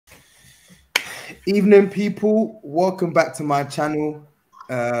Evening, people. Welcome back to my channel.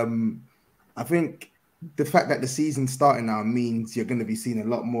 I think the fact that the season's starting now means you're going to be seeing a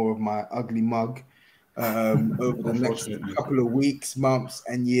lot more of my ugly mug over the next couple of weeks, months,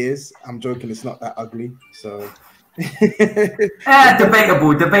 and years. I'm joking; it's not that ugly. So,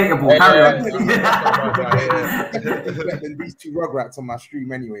 debatable. Carry on. Than these two rugrats on my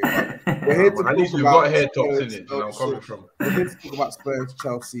stream anyway. But we're here to at least you've got hair tops in it. I'm coming from. We're here to talk about Spurs,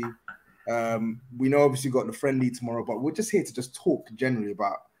 Chelsea. We know obviously got the friendly tomorrow, but we're just here to just talk generally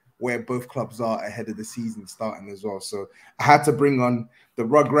about where both clubs are ahead of the season starting as well. So I had to bring on the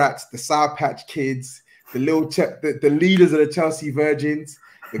Rugrats, the Sour Patch Kids, the the leaders of the Chelsea Virgins,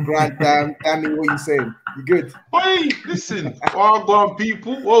 the Grand Dami. What are you saying? You good? Hey, listen, all gone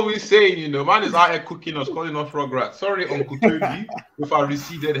people. What we saying, you know, man is out here cooking us, calling us Rugrats. Sorry, Uncle Tobi, with our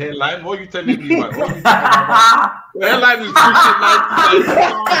receded hairline. What are you telling me, man? What are you talking about? The hairline is pushing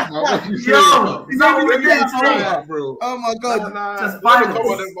 90. What you saying? Bro? Oh my God! Just come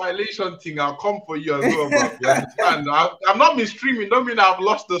on the violation thing. I'll come for you as well, bro. You understand? I've not been streaming. Don't mean I've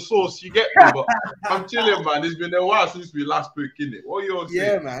lost the source. You get me? But I'm chilling, man. It's been a while since we last spoke, innit? What are you all saying?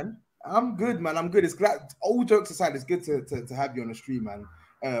 Yeah, man. I'm good, man. I'm good. It's glad. All jokes aside, it's good to have you on the stream, man.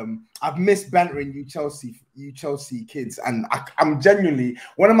 I've missed bantering you Chelsea kids, and I'm genuinely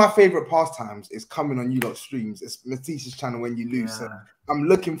one of my favorite pastimes is coming on you lot streams. It's Matisse's channel when you lose. So I'm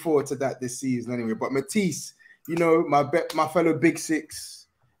looking forward to that this season anyway. But Matisse, you know, my fellow Big Six,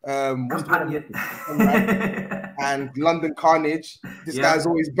 and London Carnage. This guy's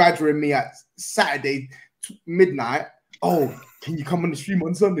always badgering me at Saturday midnight. Oh, can you come on the stream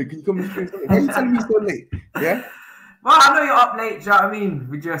on Sunday? Can you come on the stream on Sunday? Why are you telling me so late? Yeah. Well, I know you're up late, do you know what I mean?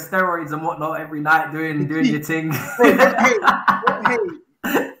 With your steroids and whatnot every night doing your thing. Hey,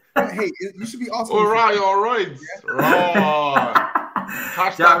 you should be asking. All right. Yeah?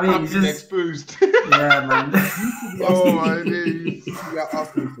 Hashtag just exposed. Yeah, man. Oh my days. You should be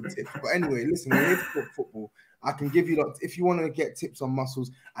asking me for tips. But anyway, listen, we're here to talk football. I can give you if you want to get tips on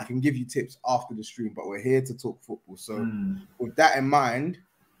muscles, I can give you tips after the stream, but we're here to talk football. So with that in mind,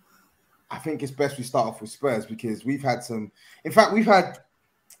 I think it's best we start off with Spurs because we've had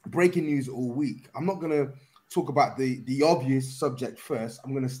breaking news all week. I'm not going to talk about the obvious subject first.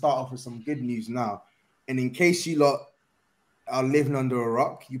 I'm going to start off with some good news now. And in case you lot are living under a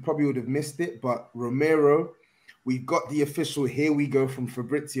rock, you probably would have missed it, but Romero, we've got the official here we go from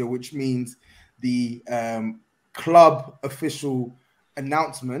Fabrizio, which means the club official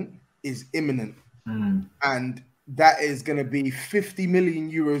announcement is imminent. And that is going to be 50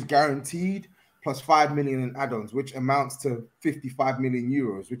 million euros guaranteed plus 5 million in add-ons, which amounts to 55 million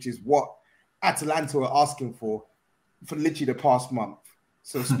euros, which is what Atalanta are asking for literally the past month.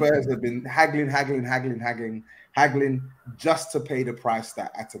 So Spurs have been haggling just to pay the price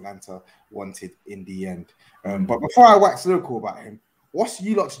that Atalanta wanted in the end. But before I wax lyrical about him, what's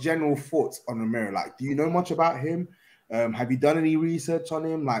you lot's general thoughts on Romero? Like, do you know much about him? Have you done any research on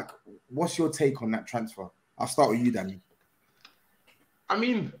him? Like, what's your take on that transfer? I'll start with you, Danny. I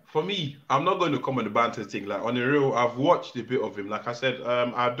mean, for me, I'm not going to come on the banter thing. Like, on the real, I've watched a bit of him. Like I said,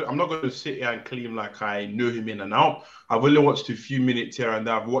 I'm not going to sit here and claim like I know him in and out. I've only watched a few minutes here and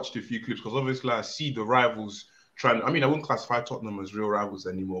there. I've watched a few clips because obviously I see the rivals trying. I mean, I wouldn't classify Tottenham as real rivals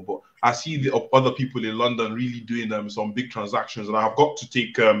anymore, but I see the other people in London really doing some big transactions, and I've got to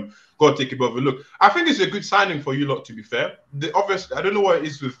take a bit of a look. I think it's a good signing for you lot, to be fair. Obviously, I don't know what it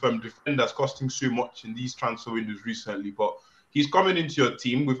is with defenders costing so much in these transfer windows recently, but he's coming into your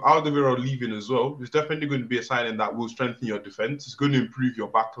team with Alderweireld leaving as well. It's definitely going to be a signing that will strengthen your defense. It's going to improve your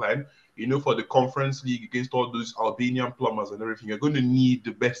backline. You know, for the Conference League against all those Albanian plumbers and everything, you're going to need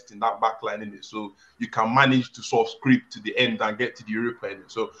the best in that backline in it, so you can manage to sort of scrape to the end and get to the Europa in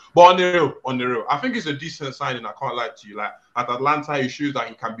it. So, but on the real, I think it's a decent signing. I can't lie to you. Like at Atlanta, he shows that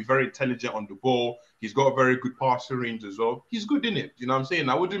he can be very intelligent on the ball. He's got a very good passing range as well. He's good in it. You know what I'm saying?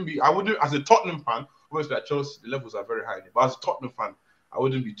 I wouldn't as a Tottenham fan. Obviously, at Chelsea, the levels are very high. But as a Tottenham fan, I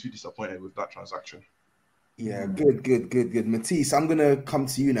wouldn't be too disappointed with that transaction. Yeah, good. Matisse, I'm gonna come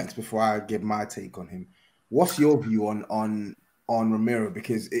to you next before I give my take on him. What's your view on Romero?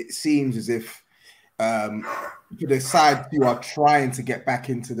 Because it seems as if for the side who are trying to get back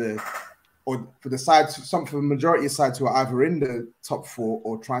into the majority of sides who are either in the top four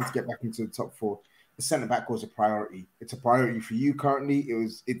or trying to get back into the top four, the centre back was a priority. It's a priority for you currently.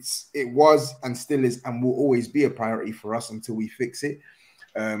 It was and still is and will always be a priority for us until we fix it.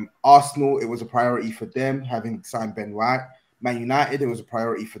 Arsenal, it was a priority for them having signed Ben White. Man United, it was a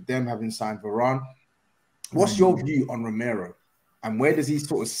priority for them having signed Varane. What's your view on Romero, and where does he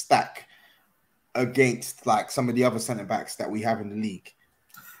sort of stack against like some of the other centre backs that we have in the league?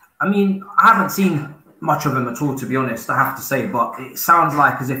 I mean, I haven't seen much of him at all, to be honest, I have to say, but it sounds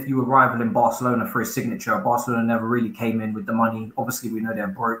like as if you were rivaling Barcelona for his signature. Barcelona never really came in with the money. Obviously, we know they're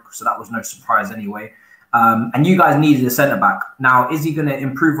broke, so that was no surprise anyway. And you guys needed a centre-back. Now, is he going to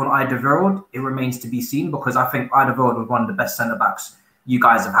improve on Alderweireld? It remains to be seen, because I think Alderweireld was one of the best centre-backs you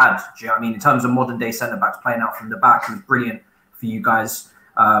guys have had. Do you know what I mean? In terms of modern-day centre-backs playing out from the back, he was brilliant for you guys.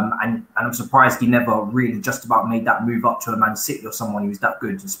 And I'm surprised he never really just about made that move up to a Man City or someone who was that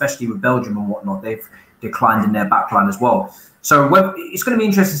good, especially with Belgium and whatnot. They've declined in their backline as well. So it's going to be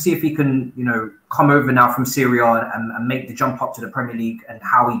interesting to see if he can, you know, come over now from Serie A and make the jump up to the Premier League, and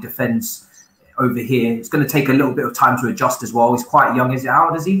how he defends over here. It's going to take a little bit of time to adjust as well. He's quite young. How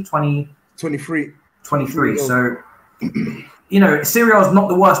old is he? 23. 23. So, you know, Serie A is not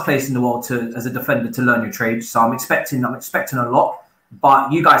the worst place in the world as a defender to learn your trade. So I'm expecting a lot.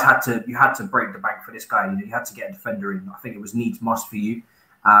 But you guys had to break the bank for this guy. You know, you had to get a defender in. I think it was needs must for you.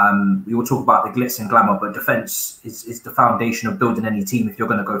 We will talk about the glitz and glamour, but defense is the foundation of building any team if you're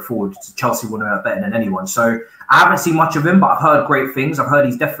going to go forward. Chelsea will know that better than anyone. So I haven't seen much of him, but I've heard great things. I've heard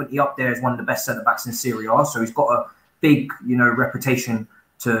he's definitely up there as one of the best centre backs in Serie A. So he's got a big, you know, reputation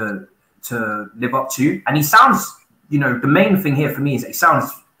to live up to. And he sounds, you know, the main thing here for me is that he sounds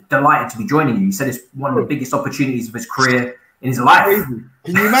delighted to be joining you. He said it's one of the biggest opportunities of his career in his life.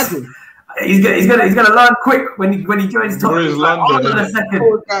 Can you imagine? He's gonna learn quick when he joins Tottenham. Like, hold on a second.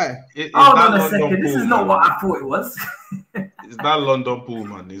 This is not what I thought it was. It's not London pool,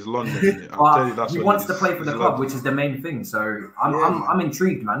 man. It's London. He wants to play for the club, which is the main thing. So I'm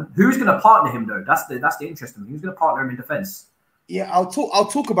intrigued, man. Who's gonna partner him though? That's the interesting thing. Who's gonna partner him in defence? Yeah, I'll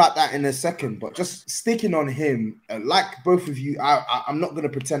talk about that in a second, but just sticking on him, like both of you, I'm not going to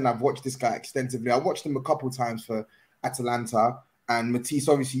pretend I've watched this guy extensively. I watched him a couple of times for Atalanta, and Matisse,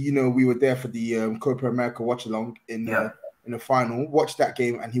 obviously, you know, we were there for the Copa America watch along in the final. Watched that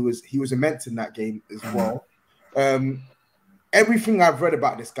game, and he was immense in that game as well. Everything I've read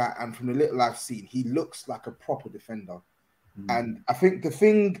about this guy, and from the little I've seen, he looks like a proper defender. And I think the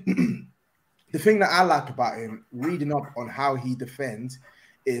thing that I like about him, reading up on how he defends,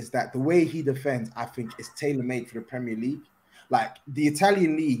 is that the way he defends, I think, is tailor-made for the Premier League. Like the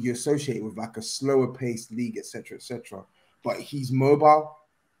Italian league, you associate with like a slower-paced league, etc., etc. But he's mobile.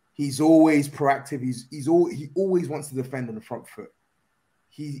 He's always proactive. He always wants to defend on the front foot.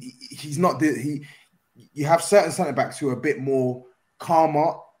 He's not you have certain centre backs who are a bit more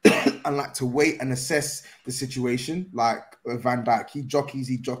calmer and like to wait and assess the situation, like Van Dijk. He jockeys,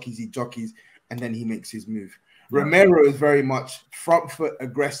 and then he makes his move. Romero is very much front foot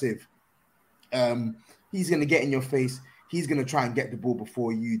aggressive. He's going to get in your face. He's going to try and get the ball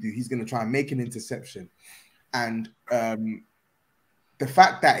before you do. He's going to try and make an interception. And the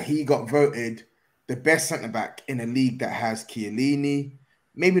fact that he got voted the best centre-back in a league that has Chiellini,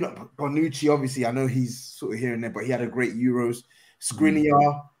 maybe not Bonucci, obviously. I know he's sort of here and there, but he had a great Euros.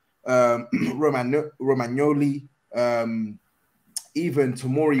 Skriniar, Romagnoli, even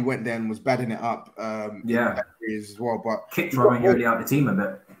Tomori went there and was batting it up. As well, but kicked Romagnoli out the team a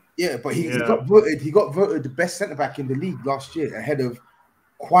bit. Yeah, but he got voted. He got voted the best centre back in the league last year, ahead of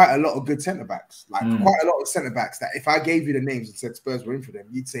quite a lot of good centre backs. Like quite a lot of centre backs that if I gave you the names and said Spurs were in for them,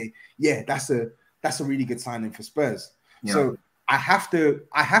 you'd say, yeah, that's a really good signing for Spurs. Yeah. So I have to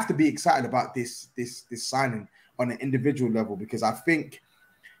be excited about this signing on an individual level, because I think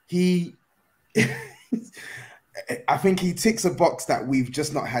he ticks a box that we've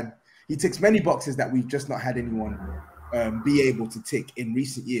just not had. He ticks many boxes that we've just not had anyone be able to tick in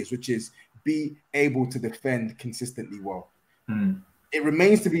recent years, which is be able to defend consistently well. It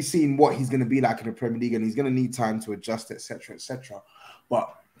remains to be seen what he's going to be like in the Premier League, and he's going to need time to adjust, etc., etc.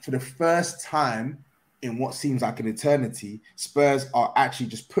 But for the first time in what seems like an eternity, Spurs are actually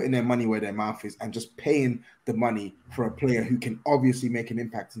just putting their money where their mouth is and just paying the money for a player who can obviously make an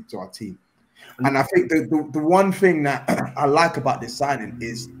impact into our team. And I think the one thing that I like about this signing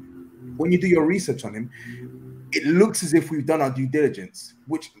is when you do your research on him, it looks as if we've done our due diligence,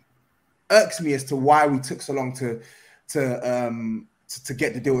 which irks me as to why we took so long to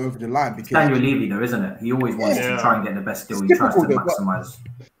get the deal over the line. Because Daniel Levy, though, isn't it? He always wants to try and get the best deal. He tries to maximize.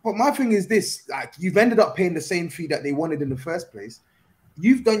 But my thing is this: like, you've ended up paying the same fee that they wanted in the first place.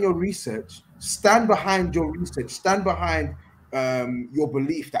 You've done your research. Stand behind your research. Stand behind your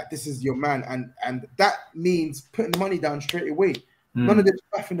belief that this is your man, and that means putting money down straight away. None of this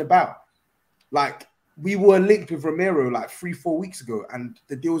faffing about. Like, we were linked with Romero like 3-4 weeks ago, and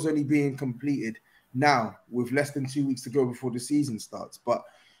the deal's only being completed now with less than 2 weeks to go before the season starts. But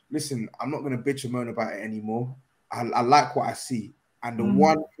listen, I'm not going to bitch and moan about it anymore. I like what I see. And the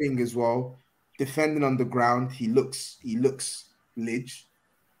one thing as well, defending on the ground, he looks lidge.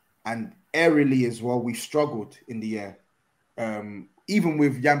 and aerially as well, we struggled in the air. Even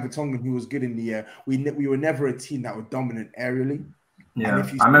with Jan Vertonghen, who was good in the air, we were never a team that were dominant aerially. Yeah,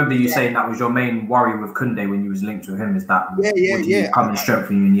 I remember you saying that was your main worry with Koundé when you was linked to him. Is that come and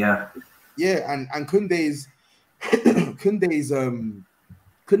strengthen you in the air? Yeah, and Koundé's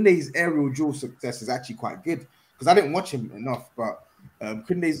aerial duel success is actually quite good, because I didn't watch him enough, but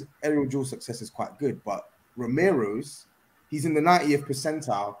Koundé's aerial duel success is quite good. But Romero's, he's in the 90th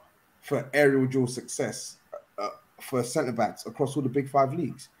percentile for aerial duel success for centre backs across all the big 5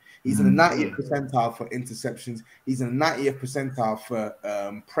 leagues. He's in the 90th percentile for interceptions. He's in the 90th percentile for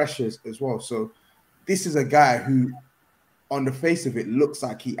pressures as well. So this is a guy who, on the face of it, looks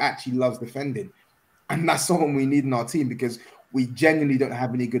like he actually loves defending. And that's someone we need in our team, because we genuinely don't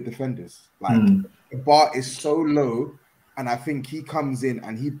have any good defenders. Like, the bar is so low, and I think he comes in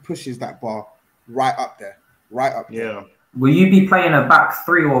and he pushes that bar right up there. Yeah. Will you be playing a back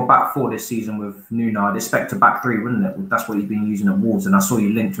 3 or back 4 this season with Nuno? I'd expect a back 3, wouldn't it? That's what you've been using at Wolves, and I saw you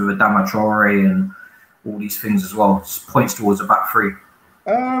linked with Adama Traore and all these things as well. Just points towards a back 3.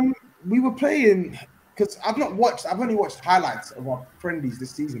 We were playing, because I've only watched highlights of our friendlies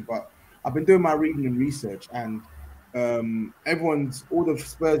this season, but I've been doing my reading and research, and all the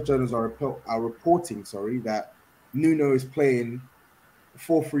Spurs journals are reporting that Nuno is playing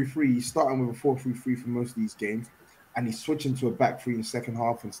 4-3-3. He's starting with a 4-3-3 for most of these games, and he's switching to a back 3 in the second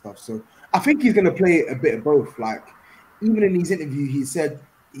half and stuff. So I think he's going to play a bit of both. Like, even in his interview, he said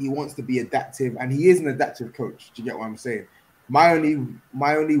he wants to be adaptive, and he is an adaptive coach. Do you get what I'm saying? My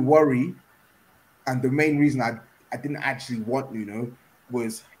only worry, and the main reason I didn't actually want Nuno,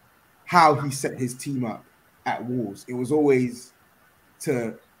 was how he set his team up at Wolves. It was always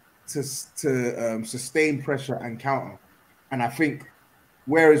to sustain pressure and counter. And I think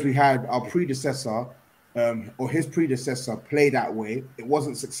whereas we had our predecessor or his predecessor play that way, it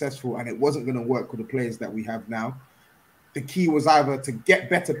wasn't successful, and it wasn't going to work with the players that we have now. The key was either to get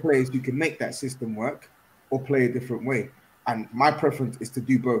better players who can make that system work, or play a different way. And my preference is to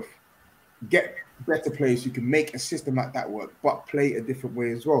do both. Get better players who can make a system like that work, but play a different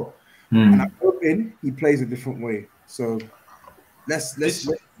way as well. And I'm hoping he plays a different way. So let's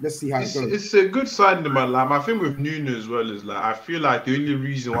see how it goes. It's a good sign in my life. I think with Nuno as well is, like, I feel like the only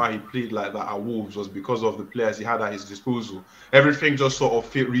reason why he played like that at Wolves was because of the players he had at his disposal. Everything just sort of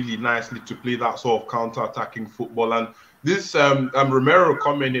fit really nicely to play that sort of counter-attacking football. And this Romero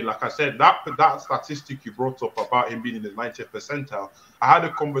commenting, like I said, that statistic you brought up about him being in the 90th percentile, I had a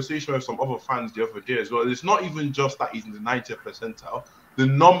conversation with some other fans the other day as well. It's not even just that he's in the 90th percentile. The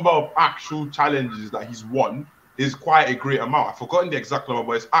number of actual challenges that he's won is quite a great amount. I've forgotten the exact number,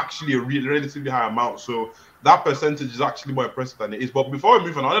 but it's actually a relatively high amount. So that percentage is actually more impressive than it is. But before we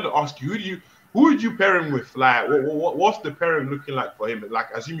move on, I wanted to ask you, who would you pair him with? Like, what's the pairing looking like for him?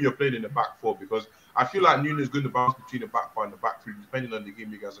 Like, assume you're playing in the back 4, because I feel like Nuno is going to bounce between the back 4 and the back 3, depending on the game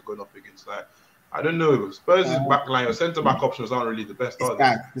you guys are going up against. Like, I don't know. Spurs' back line, your centre back options aren't really the best, are they?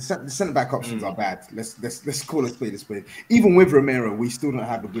 Bad. The centre back options are bad. Let's call it spade a spade. Even with Romero, we still don't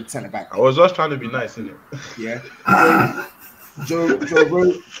have a good centre back. I was just trying to be nice, innit? Yeah. Joe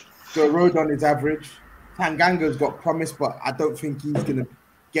Rodon is average. Tanganga's got promise, but I don't think he's gonna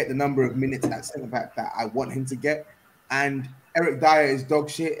get the number of minutes at centre back that I want him to get. And Eric Dyer is dog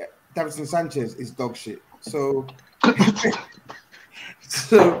shit. Davinson Sanchez is dog shit. So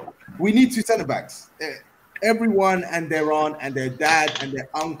we need 2 centre backs. Everyone and their aunt and their dad and their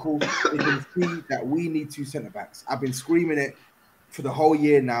uncle, they can see that we need 2 centre backs. I've been screaming it for the whole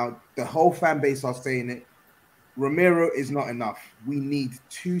year now. The whole fan base are saying it. Romero is not enough. We need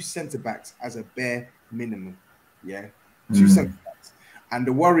 2 centre backs as a bare minimum. Yeah, 2 centre backs. And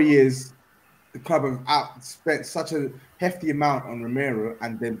the worry is the club have spent such a hefty amount on Romero,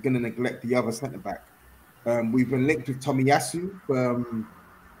 and they're going to neglect the other centre back. We've been linked with Tomiyasu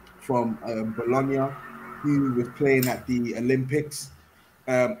from Bologna, who was playing at the Olympics.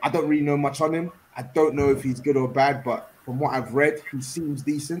 I don't really know much on him. I don't know if he's good or bad, but from what I've read, he seems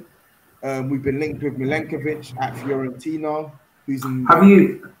decent. We've been linked with Milenkovic at Fiorentina, who's in. Have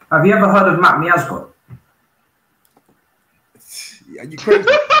you ever heard of Matt Miazga? Are you crazy?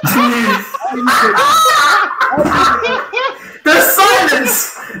 The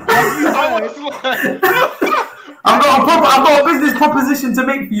silence. I've got a business proposition to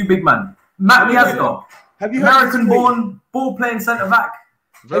make for you, big man. Matt Miazga. Have you heard American-born, ball-playing centre-back.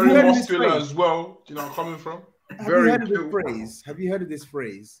 Very muscular as well. Do you know where I'm coming from? Have you heard of this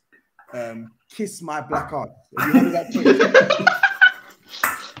phrase? Kiss my black heart. Have you heard of that phrase?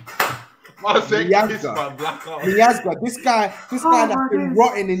 Miazga, this guy that's been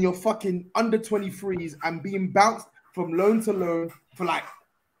rotting in your fucking under 23s and being bounced from loan to loan for like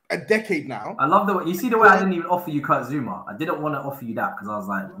a decade now. I love the way you see the way I didn't even offer you Kurt Zuma. I didn't want to offer you that because I was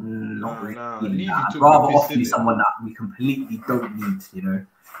like, not really. I'd rather offer you someone that we completely don't need, you know.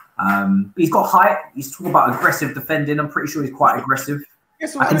 He's got height. He's talking about aggressive defending. I'm pretty sure he's quite aggressive. Yeah,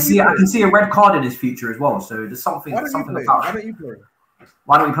 so I can see a red card in his future as well. So there's something about. Why don't you play him?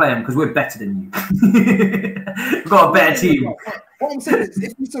 Why don't we play him? Because we're better than you. We've got a better team. What I'm saying is,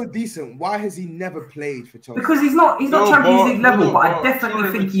 if he's so decent, why has he never played for Chelsea? Because he's not Champions League level, but I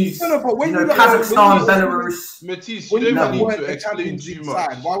definitely think he's Kazakhstan, Belarus. Matisse, you don't need to explain too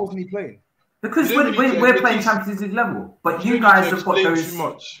much. Why wasn't he playing? Because we're playing Champions League level, but you guys have got those. Too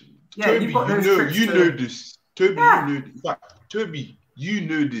much. Yeah, Tobi, you've got those. You know this. Tobi, you know. In fact, Tobi, you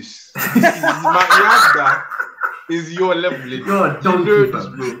know this. Yagda is your level. You know this,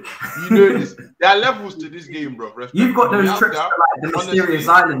 bro. You know this. There are levels to this game, bro. You've got those trips to like the mysterious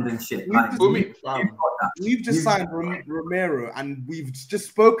island and shit. We've just signed Romero, and we've just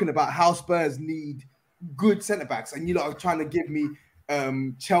spoken about how Spurs need good centre backs, and you lot are trying to give me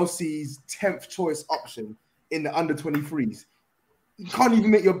Chelsea's 10th choice option in the under 23s. You can't even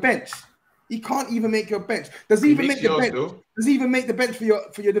make your bench. He can't even make your bench. Does he even make the bench? Does he even make the bench for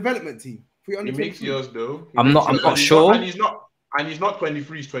your development team? For your he makes yours though. I'm not sure. And he's not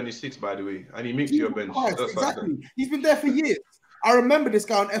 23, he's 26, by the way. And he makes your bench. Exactly. He's been there for years. I remember this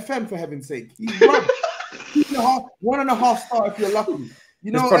guy on FM, for heaven's sake. He's run. 1.5 star if you're lucky.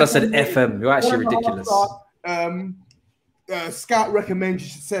 You know, this brother said FM. You're actually ridiculous. Scout recommends you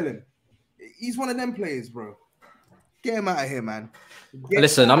should sell him. He's one of them players, bro. Get him out of here, man.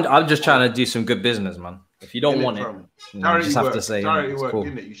 Listen, I'm just trying to do some good business, man. If you don't want it, you just have to say it's cool.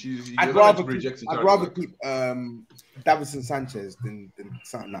 I'd rather keep Davinson Sanchez than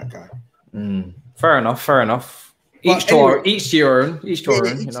something that guy. Fair enough. Each to your own.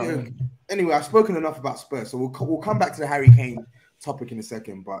 You know. Anyway, I've spoken enough about Spurs, so we'll come back to the Harry Kane topic in a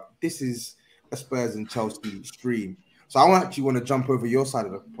second. But this is a Spurs and Chelsea stream, so I actually want to jump over your side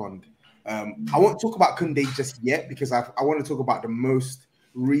of the pond. I won't talk about Koundé just yet because I want to talk about the most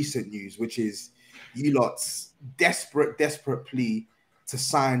recent news, which is you lot's desperate plea to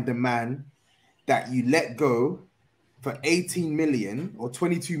sign the man that you let go for 18 million or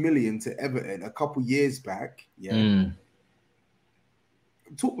 22 million to Everton a couple years back. Yeah.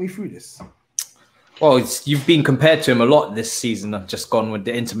 Talk me through this. Well, you've been compared to him a lot this season. I've just gone with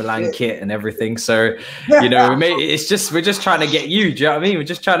the Inter Milan kit and everything. So, you know, we're just trying to get you. Do you know what I mean? We're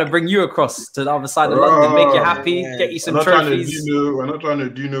just trying to bring you across to the other side of London, make you happy, get you some trophies. We're not trying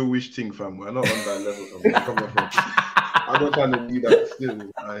to do no wish thing, fam. We're not on that level. I'm not trying to do that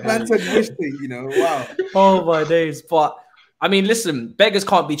still. That's a wish thing, you know. Wow. Oh, my days. But, I mean, listen, beggars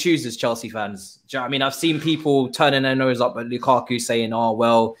can't be choosers, Chelsea fans. Do you know what I mean? I've seen people turning their nose up at Lukaku saying, oh,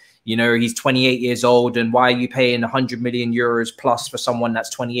 well, you know, he's 28 years old, and why are you paying 100 million euros plus for someone that's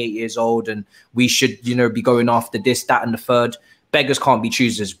 28 years old? And we should, you know, be going after this, that, and the third. Beggars can't be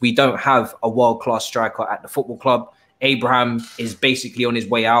choosers. We don't have a world-class striker at the football club. Abraham is basically on his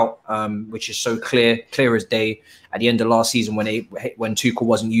way out, which is so clear as day at the end of last season when Tuchel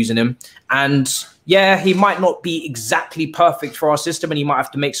wasn't using him. And yeah, he might not be exactly perfect for our system, and he might have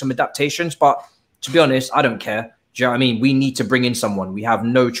to make some adaptations. But to be honest, I don't care. Do you know what I mean? We need to bring in someone. We have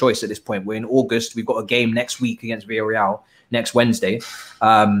no choice at this point. We're in August. We've got a game next week against Villarreal, next Wednesday.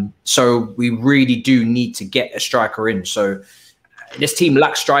 So we really do need to get a striker in. So this team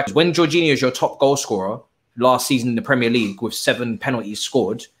lacks strikers. When Jorginho is your top goal scorer last season in the Premier League with 7 penalties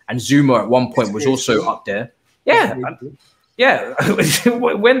scored, and Zuma at one point was also up there. Yeah.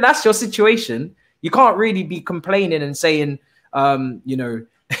 When that's your situation, you can't really be complaining and saying, you know,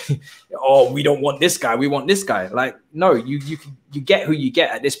 oh, we don't want this guy, we want this guy. Like, no, you get who you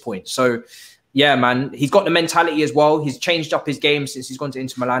get at this point. So yeah, man, he's got the mentality as well. He's changed up his game since he's gone to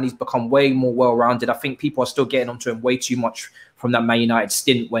Inter Milan. He's become way more well-rounded. I think people are still getting onto him way too much from that Man United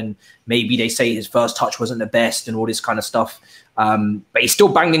stint when maybe they say his first touch wasn't the best and all this kind of stuff. But he's still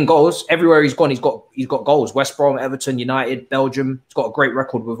banging goals. Everywhere he's gone, he's got goals. West Brom, Everton, United, Belgium. He's got a great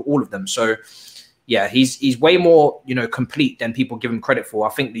record with all of them. So yeah, he's way more, you know, complete than people give him credit for. I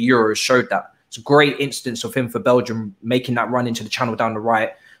think the Euros showed that. It's a great instance of him for Belgium, making that run into the channel down the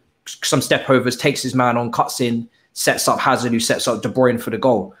right, some step overs, takes his man on, cuts in, sets up Hazard, who sets up De Bruyne for the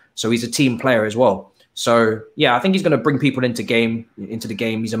goal. So he's a team player as well. So yeah, I think he's going to bring people into the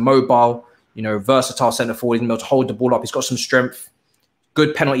game. He's a mobile, you know, versatile centre forward. He's able to hold the ball up. He's got some strength.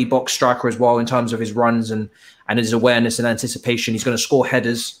 Good penalty box striker as well in terms of his runs and his awareness and anticipation. He's going to score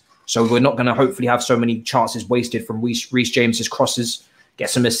headers. So we're not going to hopefully have so many chances wasted from Reece James's crosses. Get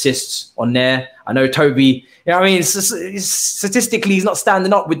some assists on there. I know Tobi, you know what I mean? Statistically, he's not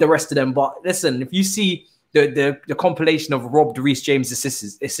standing up with the rest of them. But listen, if you see the compilation of robbed Reece James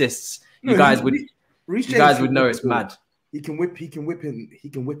assists. You guys would know it's mad. He can whip it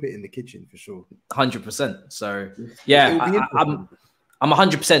in the kitchen for sure. 100%. So yeah, I'm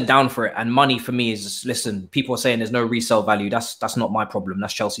 100% down for it. And money for me is just, listen, people are saying there's no resale value. That's not my problem.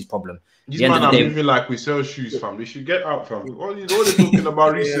 That's Chelsea's problem. These man are moving like we sell shoes, fam. They should get out, fam. All they're talking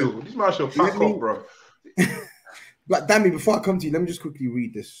about resale. These man should fuck up, bro. But Dami, before I come to you, let me just quickly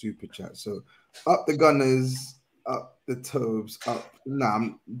read this super chat. So, up the Gunners, up the Tobes, up. Nah,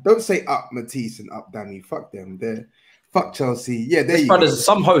 don't say up Matisse and up Dami. Fuck them. Fuck Chelsea. Yeah, there you go. Brother's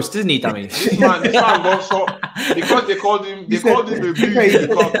some host, isn't he, Dami? this man got up because they called him a blue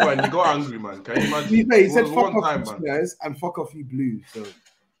and he got angry, man. Can you imagine? He said fuck off you Spurs and fuck off you Blues. So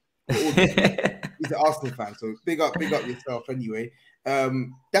he's an Arsenal fan. So big up yourself anyway.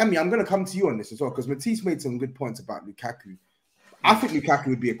 Dami, I'm gonna come to you on this as well because Matisse made some good points about Lukaku. I think Lukaku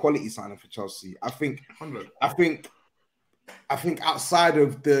would be a quality signing for Chelsea. I think outside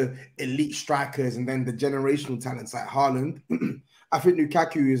of the elite strikers and then the generational talents like Haaland, I think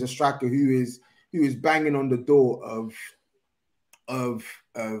Lukaku is a striker who is banging on the door of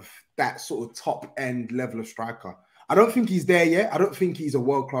that sort of top end level of striker. I don't think he's there yet. I don't think he's a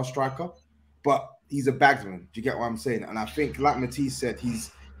world class striker, but he's a bagsman. Do you get what I'm saying? And I think, like Matisse said,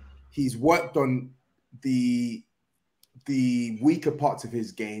 he's worked on the weaker parts of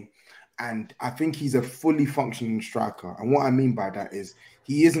his game. And I think he's a fully functioning striker. And what I mean by that is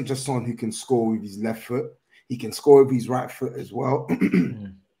he isn't just someone who can score with his left foot. He can score with his right foot as well.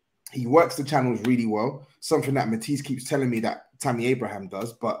 He works the channels really well. Something that Matisse keeps telling me that Tammy Abraham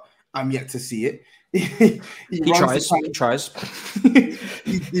does, but I'm yet to see it. He tries. He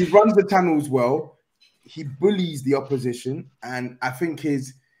runs the channels well. He bullies the opposition. And I think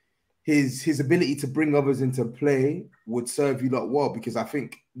his ability to bring others into play would serve you lot well, because I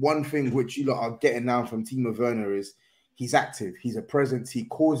think one thing which you lot are getting now from Timo Werner is he's active, he's a presence, he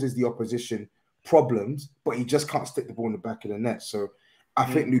causes the opposition problems, but he just can't stick the ball in the back of the net. So I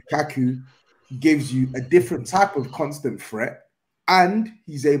think Lukaku gives you a different type of constant threat and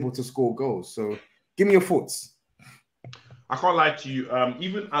he's able to score goals. So give me your thoughts. I can't lie to you.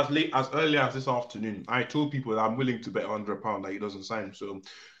 Even as early as this afternoon, I told people that I'm willing to bet £100 that he doesn't sign. So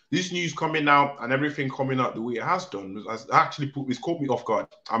this news coming out and everything coming out the way it has done has actually it's caught me off guard.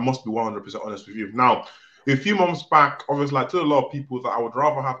 I must be 100% honest with you. Now, a few months back, obviously, I told a lot of people that I would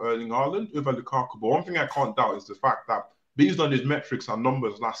rather have Erling Haaland over Lukaku. But one thing I can't doubt is the fact that based on his metrics and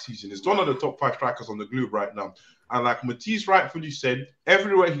numbers last season, he's one of the top 5 strikers on the globe right now. And like Matisse rightfully said,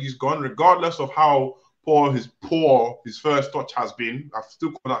 everywhere he's gone, regardless of how poor his first touch has been, I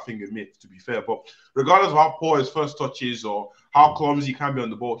still call that thing a myth, to be fair, but regardless of how poor his first touch is or how clumsy he can be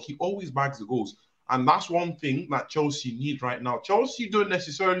on the ball, he always bags the goals. And that's one thing that Chelsea need right now. Chelsea don't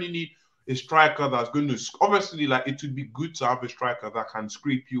necessarily need a striker that's going to, obviously, like, it would be good to have a striker that can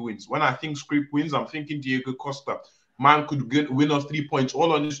scrape you wins. When I think scrape wins, I'm thinking Diego Costa. Man could win us 3 points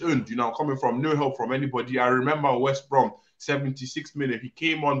all on his own, coming from no help from anybody. I remember West Brom, 76 minutes. He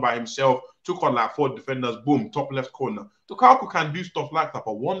came on by himself, took on like 4 defenders, boom, top left corner. Lukaku can do stuff like that.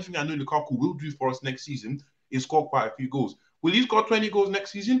 But one thing I know Lukaku will do for us next season is score quite a few goals. Will he score 20 goals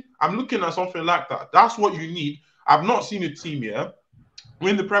next season? I'm looking at something like that. That's what you need. I've not seen a team here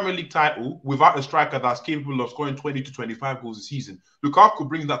win the Premier League title without a striker that's capable of scoring 20 to 25 goals a season. Lukaku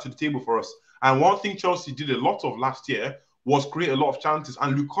brings that to the table for us. And one thing Chelsea did a lot of last year was create a lot of chances.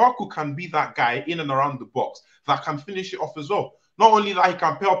 And Lukaku can be that guy in and around the box that can finish it off as well. Not only that, he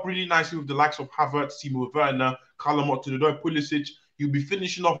can pair up really nicely with the likes of Havertz, Timo Werner, Callum Hudson-Odoi, Pulisic. He'll be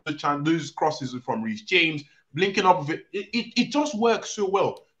finishing off those crosses from Reece James, blinking up with it. It just works so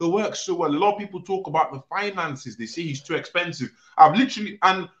well. It works so well. A lot of people talk about the finances. They say he's too expensive.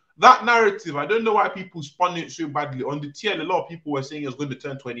 And that narrative, I don't know why people spun it so badly. On the TL, a lot of people were saying he was going to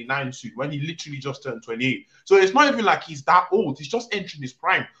turn 29 soon when he literally just turned 28. So it's not even like he's that old. He's just entering his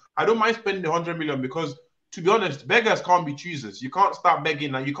prime. I don't mind spending 100 million because, to be honest, beggars can't be choosers. You can't start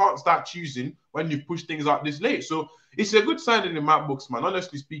begging and you can't start choosing when you push things out this late. So it's a good signing in my books, man.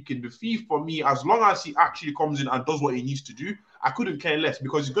 Honestly speaking, the fee for me, as long as he actually comes in and does what he needs to do, I couldn't care less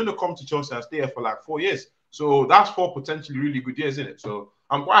because he's going to come to Chelsea and stay here for like 4 years. So that's 4 potentially really good years, isn't it? So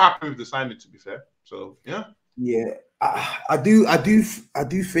I'm quite happy with the signing, to be fair. So yeah. Yeah, I do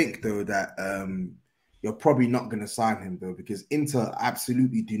think though that you're probably not going to sign him though, because Inter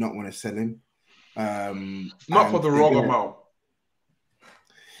absolutely do not want to sell him. Not for the wrong amount.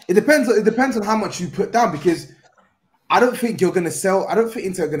 It depends on how much you put down, because I don't think you're going to sell. I don't think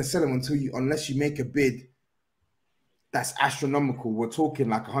Inter are going to sell him unless you make a bid that's astronomical. We're talking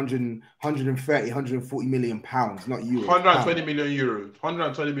like 130, 140 million pounds, not euros. 120 million euros.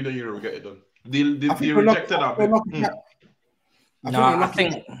 120 million euros will get it done. They rejected that bid.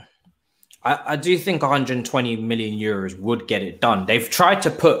 I do think 120 million euros would get it done. They've tried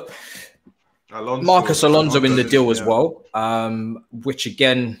to put Marcus Alonso in the deal as well, which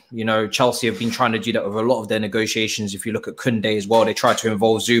again, you know, Chelsea have been trying to do that with a lot of their negotiations. If you look at Koundé as well, they tried to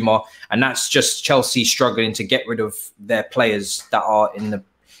involve Zuma, and that's just Chelsea struggling to get rid of their players that are in the,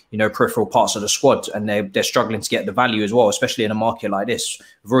 you know, peripheral parts of the squad, and they're struggling to get the value as well, especially in a market like this.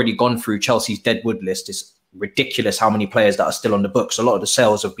 We've already gone through Chelsea's deadwood list. It's ridiculous how many players that are still on the books. A lot of the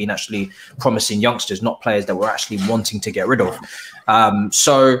sales have been actually promising youngsters, not players that we're actually wanting to get rid of.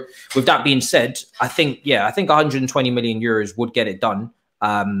 So with that being said, I think 120 million euros would get it done.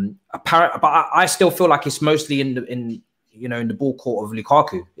 But I still feel like it's mostly in the ball court of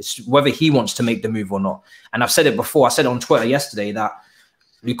Lukaku. It's whether he wants to make the move or not. And I've said it before. I said it on Twitter yesterday that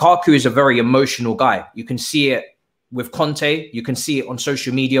Lukaku is a very emotional guy. You can see it with Conte. You can see it on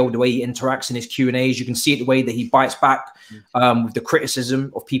social media, the way he interacts in his Q&As. You can see it the way that he bites back with the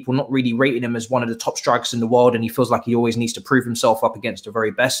criticism of people not really rating him as one of the top strikers in the world. And he feels like he always needs to prove himself up against the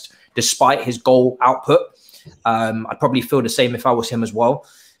very best, despite his goal output. I'd probably feel the same if I was him as well.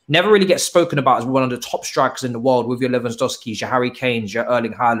 Never really gets spoken about as one of the top strikers in the world with your Lewandowskis, your Harry Kanes, your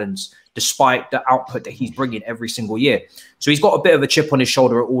Erling Haalands, despite the output that he's bringing every single year. So he's got a bit of a chip on his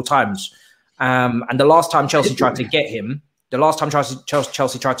shoulder at all times. And the last time Chelsea tried to get him, the last time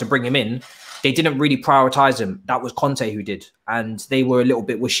Chelsea tried to bring him in, they didn't really prioritize him. That was Conte who did. And they were a little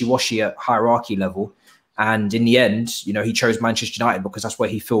bit wishy-washy at hierarchy level. And in the end, you know, he chose Manchester United because that's where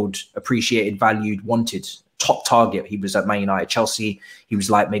he felt appreciated, valued, wanted. Top target. He was at Man United. Chelsea, he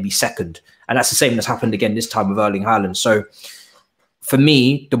was like maybe second. And that's the same that's happened again this time with Erling Haaland. So for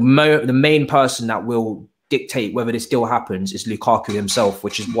me, the main person that will dictate whether this deal happens is Lukaku himself,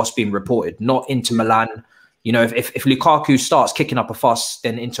 which is what's been reported, not Inter Milan. You know, if Lukaku starts kicking up a fuss,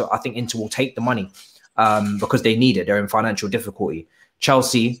 then I think Inter will take the money because they need it. They're in financial difficulty.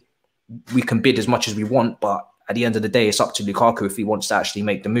 Chelsea, we can bid as much as we want, but at the end of the day, it's up to Lukaku if he wants to actually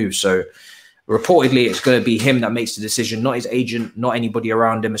make the move. So reportedly, it's going to be him that makes the decision, not his agent, not anybody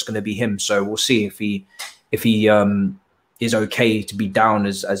around him. It's going to be him. So we'll see if he is okay to be down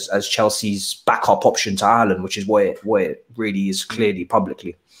as Chelsea's backup option to Haaland, which is what it really is clearly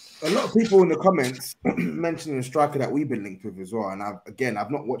publicly. A lot of people in the comments mentioning a striker that we've been linked with as well. And I've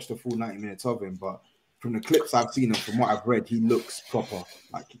not watched the full 90 minutes of him, but from the clips I've seen and from what I've read, he looks proper.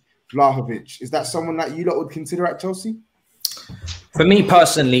 Like Vlahovic, is that someone that you lot would consider at Chelsea? For me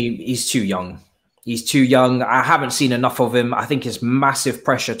personally, he's too young. He's too young. I haven't seen enough of him. I think it's massive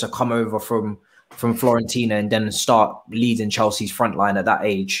pressure to come over from Fiorentina and then start leading Chelsea's front line at that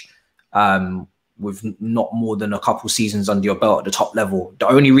age with not more than a couple seasons under your belt at the top level. The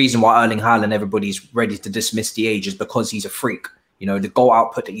only reason why Erling Haaland, everybody's ready to dismiss the age is because he's a freak. You know, the goal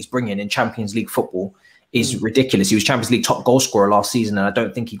output that he's bringing in Champions League football is ridiculous. He was Champions League top goal scorer last season, and I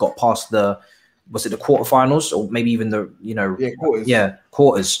don't think he got past the quarterfinals or maybe even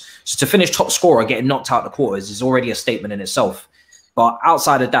quarters. So to finish top scorer getting knocked out the quarters is already a statement in itself. But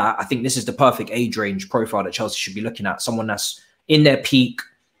outside of that, I think this is the perfect age range profile that Chelsea should be looking at. Someone that's in their peak,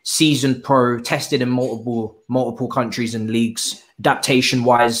 seasoned pro, tested in multiple countries and leagues,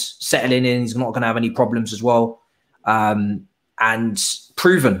 adaptation-wise, settling in. He's not going to have any problems as well. And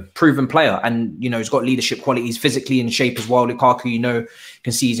proven player. And, you know, he's got leadership qualities, physically in shape as well. Lukaku, you know,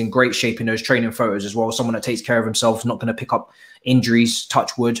 can see he's in great shape in those training photos as well. Someone that takes care of himself, not going to pick up injuries,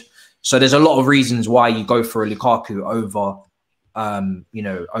 touch wood. So there's a lot of reasons why you go for a Lukaku over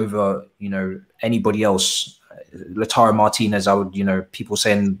anybody else. Lautaro Martinez, I would, you know, people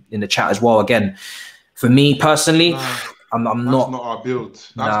saying in the chat as well. Again, for me personally, I'm not. Not our build.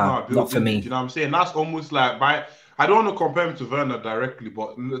 That's not our build. Not for me. You know what I'm saying? That's almost like I don't want to compare him to Werner directly,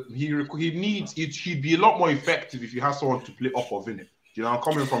 but he'd be a lot more effective if he has someone to play off of in it. You know, I'm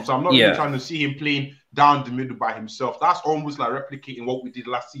coming from. So I'm not really trying to see him playing down the middle by himself. That's almost like replicating what we did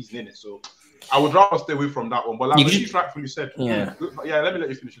last season in it. So I would rather stay away from that one. But like you rightfully said, let me let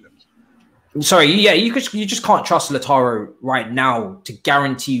you finish it. Sorry, you just can't trust Lautaro right now to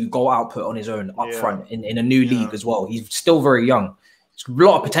guarantee you goal output on his own up front in a new league as well. He's still very young. There's a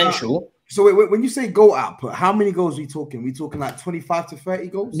lot of potential. So when you say goal output, how many goals are we talking? We talking like 25 to 30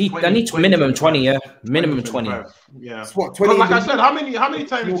 goals? I need minimum 20, yeah. Minimum 20. Yeah. So what, 20 like I said, how many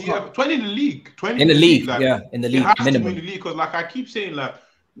times do you have 20 in the league? 20 in the league, like, in the league, minimum. In the league, because like I keep saying, like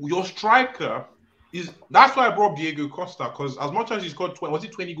your striker that's why I brought Diego Costa, because as much as he scored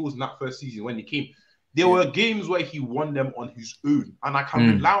 20 goals in that first season when he came, there were games where he won them on his own, and I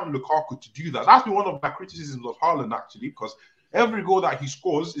can rely on Lukaku to do that. That's been one of my criticisms of Haaland actually, because every goal that he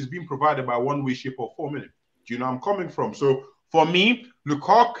scores is being provided by one way, shape, or form. Do you know where I'm coming from? So For me,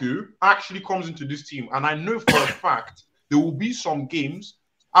 Lukaku actually comes into this team, and I know for a fact there will be some games.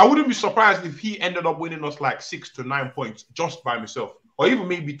 I wouldn't be surprised if he ended up winning us like 6 to 9 points just by himself, or even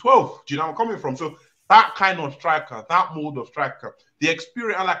maybe 12. Do you know where I'm coming from? So that kind of striker, that mold of striker, the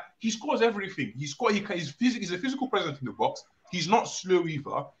experience, and like he scores everything. He's a physical presence in the box. He's not slow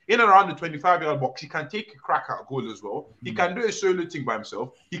either. In and around the 25-yard box, he can take a crack at a goal as well. He can do a solo thing by himself.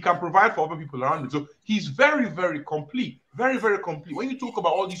 He can provide for other people around him. So he's very, very complete. Very, very complete. When you talk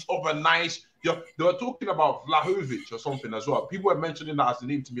about all these other nice, they were talking about Vlahovic or something as well. People were mentioning that as the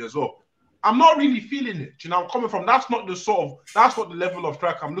name to me as well. I'm not really feeling it. You know, I'm coming from, that's not the level of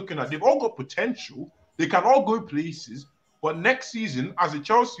track I'm looking at. They've all got potential. They can all go places. But next season, as a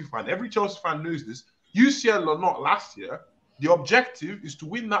Chelsea fan, every Chelsea fan knows this, UCL or not last year, the objective is to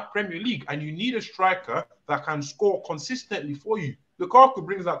win that Premier League, and you need a striker that can score consistently for you. Lukaku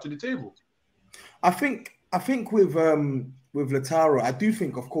brings that to the table. I think with Lautaro, I do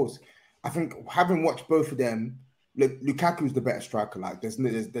think, of course, I think having watched both of them, Lukaku is the better striker. Like there's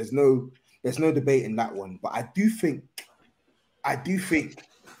no debate in that one. But I do think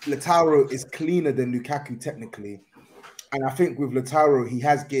Lautaro is cleaner than Lukaku technically, and I think with Lautaro he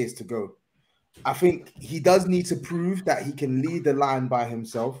has gears to go. I think he does need to prove that he can lead the line by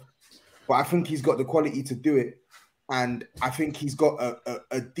himself, but I think he's got the quality to do it, and I think he's got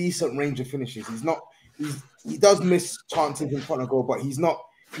a decent range of finishes. He does miss chances in front of goal, but he's not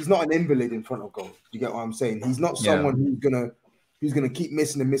an invalid in front of goal. You get what I'm saying? He's not someone who's gonna keep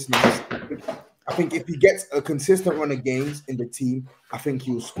missing and missing and missing. I think if he gets a consistent run of games in the team, I think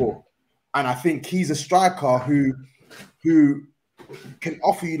he'll score, and I think he's a striker who can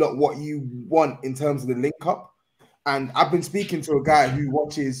offer you like what you want in terms of the link up. And I've been speaking to a guy who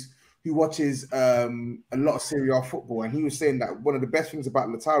watches a lot of Serie A football, and he was saying that one of the best things about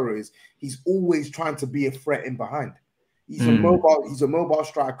Lautaro is he's always trying to be a threat in behind. He's a mobile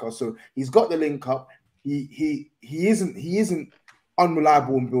striker, so he's got the link up. He isn't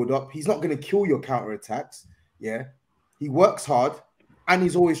unreliable in build up. He's not going to kill your counter attacks. Yeah, he works hard, and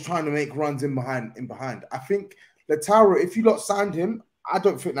he's always trying to make runs in behind. I think Lautaro, if you lot signed him, I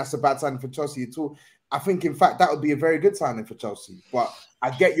don't think that's a bad signing for Chelsea at all. I think, in fact, that would be a very good signing for Chelsea. But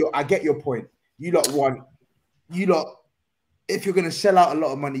I get your point. You lot, if you're going to shell out a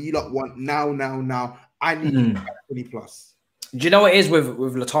lot of money, you lot want now. I need 20 plus. Do you know what it is with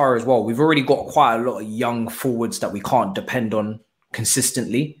Lautaro as well? We've already got quite a lot of young forwards that we can't depend on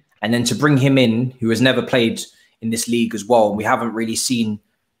consistently. And then to bring him in, who has never played in this league as well, we haven't really seen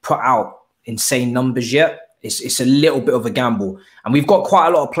put out insane numbers yet. It's a little bit of a gamble. And we've got quite a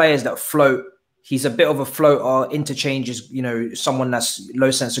lot of players that float. He's a bit of a floater, interchanges, you know, someone that's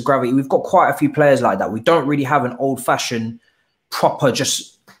low sense of gravity. We've got quite a few players like that. We don't really have an old-fashioned, proper,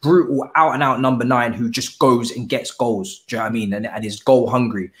 just brutal, out-and-out number 9 who just goes and gets goals. Do you know what I mean? And is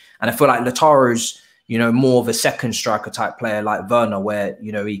goal-hungry. And I feel like Lautaro's, you know, more of a second striker type player like Werner, where,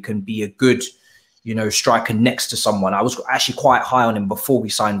 you know, he can be a good, you know, striker next to someone. I was actually quite high on him before we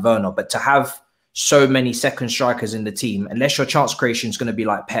signed Werner. But to have so many second strikers in the team, unless your chance creation is going to be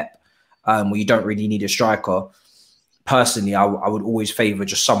like Pep, where you don't really need a striker. Personally, I would always favour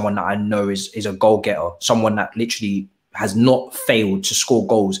just someone that I know is a goal getter, someone that literally has not failed to score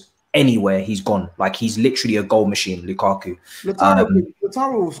goals anywhere he's gone. Like, he's literally a goal machine, Lukaku.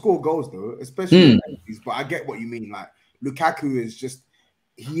 Lautaro will score goals though, especially but I get what you mean. Like, Lukaku is just,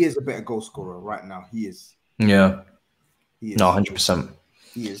 he is a better goal scorer right now. He is. Yeah. He is. No, 100%.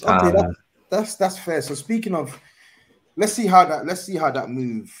 He is. Okay, that's fair. So speaking of, let's see how that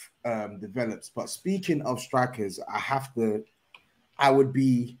move develops. But speaking of strikers, it would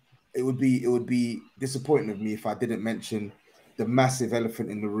be disappointing of me if I didn't mention the massive elephant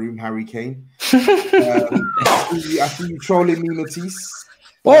in the room, Harry Kane. I see you trolling me, Matisse.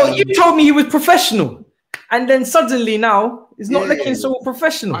 Well, you told me you was professional, and then suddenly now it's not looking so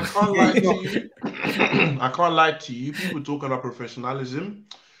professional. I can't lie to you. I can't lie to you. People talk about professionalism.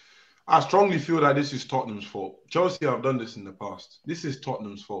 I strongly feel that this is Tottenham's fault. Chelsea have done this in the past. This is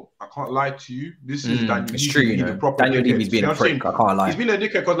Tottenham's fault. I can't lie to you. This is Daniel. It's true, you know. Daniel Levy's been a prick. I can't lie. He's been a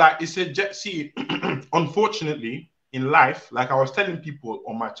dickhead because, like, it's a jet. See, unfortunately, in life, like I was telling people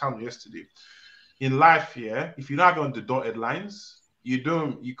on my channel yesterday, in life, if you don't have it on the dotted lines, you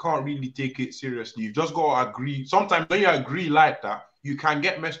can't really take it seriously. You've just got to agree. Sometimes when you agree like that, you can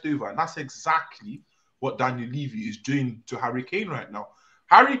get messed over, and that's exactly what Daniel Levy is doing to Harry Kane right now.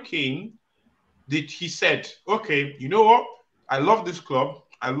 Harry Kane, he said, okay, you know what? I love this club.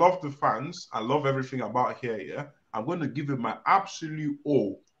 I love the fans. I love everything about here. I'm going to give him my absolute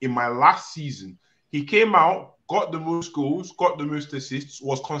all in my last season. He came out, got the most goals, got the most assists,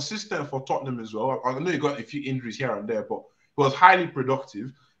 was consistent for Tottenham as well. I know he got a few injuries here and there, but He was highly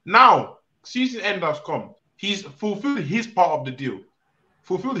productive. Now, season end has come. He's fulfilled his part of the deal.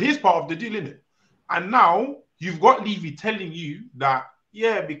 Innit? And now you've got Levy telling you that,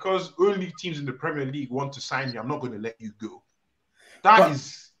 yeah, because only teams in the Premier League want to sign you, I'm not going to let you go. That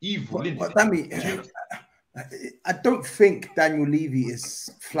is evil, innit? But Dami, I don't think Daniel Levy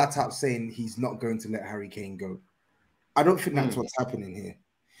is flat out saying he's not going to let Harry Kane go. I don't think that's what's happening here.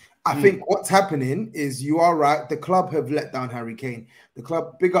 I think what's happening is, you are right, the club have let down Harry Kane. The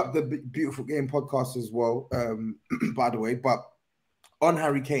club, big up the Beautiful Game podcast as well, by the way, but on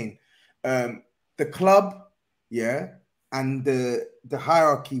Harry Kane, the club, and the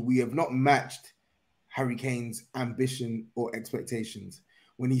hierarchy, we have not matched Harry Kane's ambition or expectations.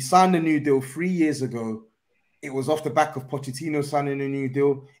 When he signed a new deal 3 years ago, it was off the back of Pochettino signing a new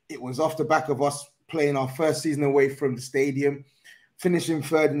deal. It was off the back of us playing our first season away from the stadium, finishing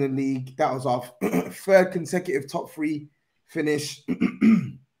third in the league. That was our third consecutive top 3 finish.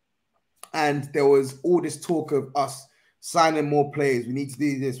 And there was all this talk of us signing more players. We need to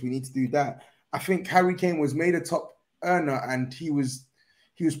do this. We need to do that. I think Harry Kane was made a top earner, and he was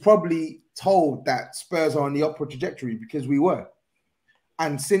probably told that Spurs are on the upward trajectory, because we were.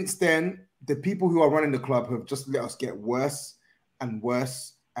 And since then, the people who are running the club have just let us get worse and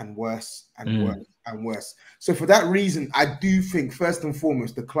worse and worse and worse and worse. So for that reason, I do think, first and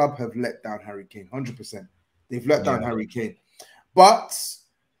foremost, the club have let down Harry Kane, 100%. They've let down Harry Kane. But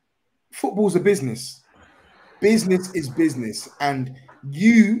football's a business. Business is business. And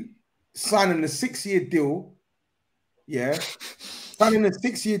you signing a 6-year deal, signing a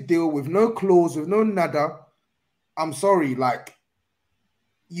 6-year deal with no clause, with no nada, I'm sorry, like,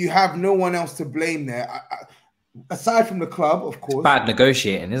 you have no one else to blame there. Aside from the club, of course. Bad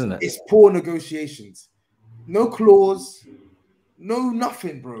negotiating, isn't it? It's poor negotiations. No clause, no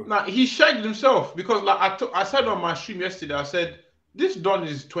nothing, bro. Nah, he shagged himself, because like I said on my stream yesterday, I said, this Don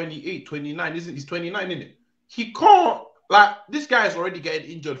is 28, 29, isn't he? He's 29, isn't it? He can't, like, this guy is already getting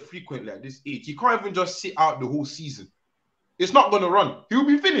injured frequently at this age. He can't even just sit out the whole season. It's not going to run. He'll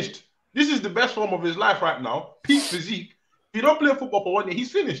be finished. This is the best form of his life right now. Peak physique. If you don't play football for 1 year,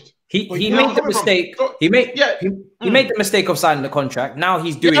 he's finished. He made the mistake. He made the mistake of signing the contract. Now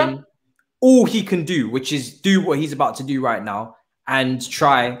he's doing all he can do, which is do what he's about to do right now and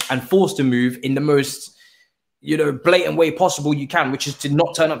try and force the move in the most, blatant way possible you can, which is to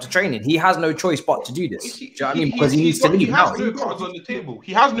not turn up to training. He has no choice but to do this. Do you know what I mean? Because he needs to leave now. He has no cards on the table.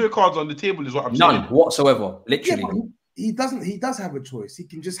 He has no cards on the table, is what I'm saying. None whatsoever, literally. He does have a choice. He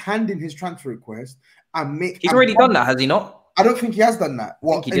can just hand in his transfer request and make. He's already done that, has he not? I don't think he has done that.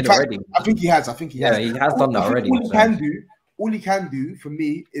 Well, I think he did already. I think he has. Yeah, he has done that already. All he can do for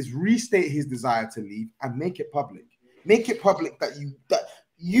me is restate his desire to leave and make it public. Make it public that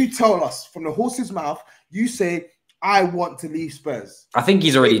you tell us from the horse's mouth. You say, I want to leave Spurs. I think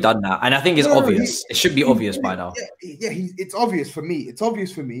he's already done that, and I think it's obvious. It should be obvious by now. It's obvious for me. It's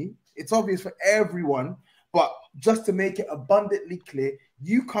obvious for me. It's obvious for everyone. But just to make it abundantly clear,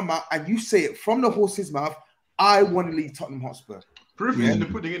 you come out and you say it from the horse's mouth. I want to leave Tottenham Hotspur. Proof is in the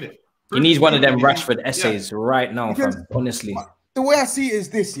pudding, innit? He needs one of them Rashford essays right now, fam, honestly. The way I see it is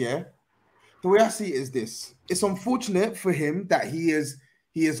this, The way I see it is this. It's unfortunate for him that he is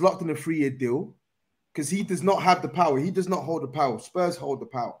locked in a 3-year deal, because he does not have the power. He does not hold the power. Spurs hold the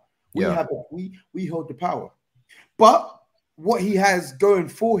power. We hold the power. But what he has going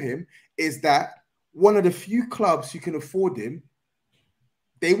for him is that one of the few clubs who can afford him,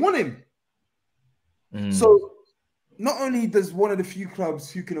 they want him. So not only does one of the few clubs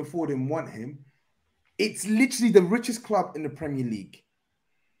who can afford him want him, it's literally the richest club in the Premier League.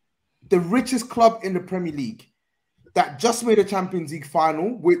 The richest club in the Premier League that just made a Champions League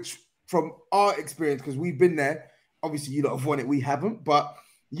final, which from our experience, because we've been there, obviously you lot have won it, we haven't, but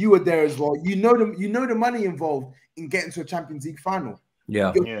you were there as well. You know the money involved in getting to a Champions League final.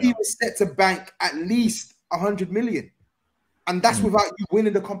 Your team is set to bank at least 100 million. And that's without you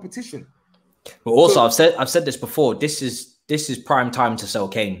winning the competition. But also, I've said this before. This is prime time to sell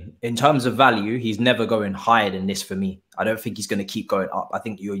Kane. In terms of value, he's never going higher than this for me. I don't think he's going to keep going up. I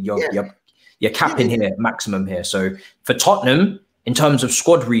think you're capping here at maximum here. So for Tottenham, in terms of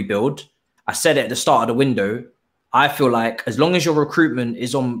squad rebuild, I said it at the start of the window. I feel like as long as your recruitment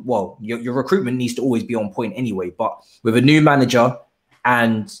is on, well, your recruitment needs to always be on point anyway. But with a new manager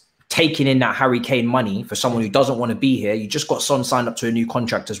and taking in that Harry Kane money for someone who doesn't want to be here, you just got Son signed up to a new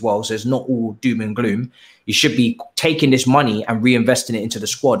contract as well. So it's not all doom and gloom. You should be taking this money and reinvesting it into the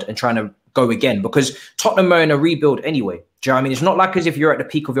squad and trying to go again, because Tottenham are in a rebuild anyway. Do you know what I mean? It's not like as if you're at the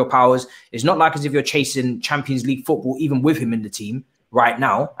peak of your powers. It's not like as if you're chasing Champions League football, even with him in the team. right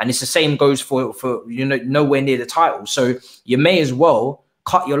now, and it's the same goes for nowhere near the title. So you may as well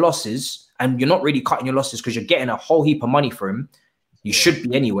cut your losses, and you're not really cutting your losses because you're getting a whole heap of money for him. You should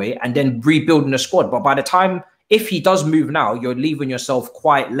be anyway, and then rebuilding the squad. But by the time, if he does move now, you're leaving yourself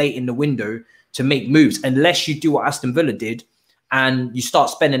quite late in the window to make moves, unless you do what Aston Villa did and you start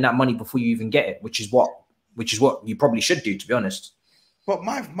spending that money before you even get it, which is what you probably should do, to be honest. But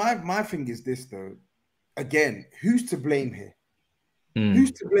my thing is this though. Again, who's to blame here?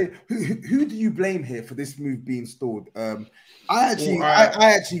 Who's to blame? Who do you blame here for this move being stalled? I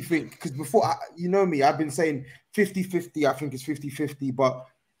actually think, because before, you know me, I've been saying 50-50. I think it's 50-50. But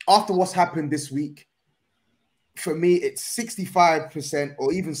after what's happened this week, for me, it's 65%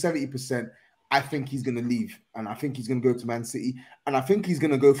 or even 70%. I think he's going to leave, and I think he's going to go to Man City, and I think he's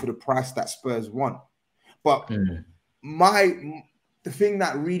going to go for the price that Spurs want. But the thing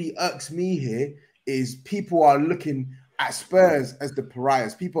that really irks me here is people are looking at Spurs as the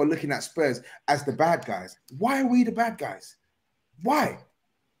pariahs. People are looking at Spurs as the bad guys. Why are we the bad guys? Why?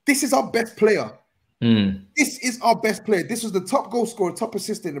 This is our best player. This is our best player. This was the top goal scorer, top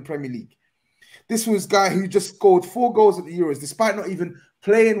assist in the Premier League. This was a guy who just scored 4 goals at the Euros, despite not even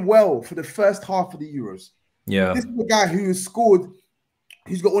playing well for the first half of the Euros. Yeah. This is a guy who has scored,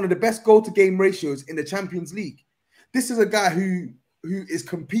 who's got one of the best goal-to-game ratios in the Champions League. This is a guy who is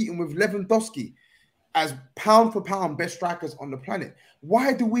competing with Lewandowski as pound for pound best strikers on the planet.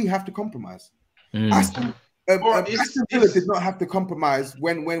 Why do we have to compromise? Aston Villa did not have to compromise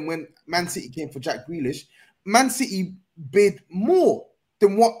when Man City came for Jack Grealish. Man City bid more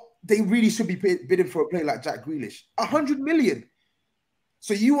than what they really should be bidding for a player like Jack Grealish. 100 million.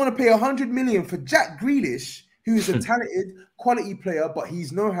 So you want to pay 100 million for Jack Grealish, who is a talented, quality player, but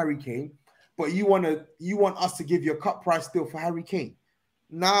he's no Harry Kane. But you want us to give you a cut price deal for Harry Kane?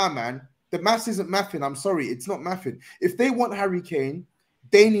 Nah, man. The maths isn't mathing. I'm sorry, it's not mathing. If they want Harry Kane,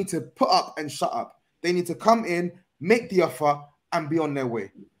 they need to put up and shut up. They need to come in, make the offer, and be on their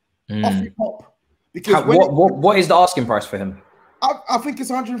way. Off you pop. Because what is the asking price for him? I think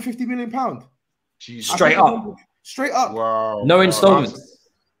it's 150 million pound. Straight up. Straight up. Wow. No installments.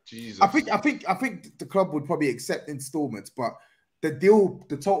 Jesus. I think the club would probably accept installments, but the deal,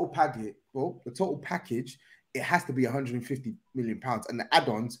 the total package, it has to be 150 million pounds, and the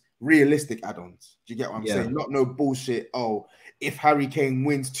add-ons, realistic add-ons. Do you get what I'm saying? Not no bullshit. Oh, if Harry Kane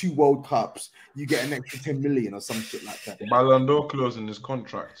wins 2 World Cups, you get an extra 10 million or some shit like that. Ballon d'Or clause in his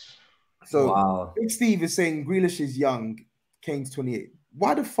contract. So Big Steve is saying Grealish is young, Kane's 28.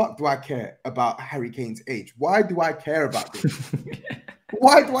 Why the fuck do I care about Harry Kane's age? Why do I care about this?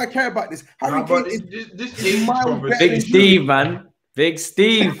 Why do I care about this? Harry Kane is Big Steve, man. Big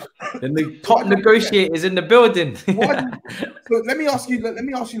Steve, and the top negotiators in the building. So let me ask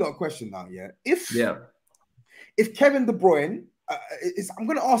you a question now. Yeah, if Kevin De Bruyne, I'm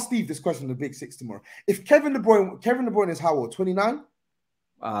going to ask Steve this question in the Big Six tomorrow. If Kevin De Bruyne is how old? 29?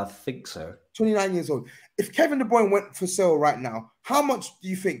 I think so. 29 years old. If Kevin De Bruyne went for sale right now, how much do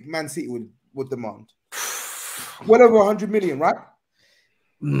you think Man City would demand? Well over 100 million, right?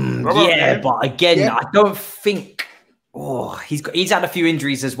 But again, I don't think. Oh, he's had a few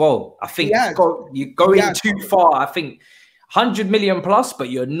injuries as well. I think you're going too far. I think 100 million plus, but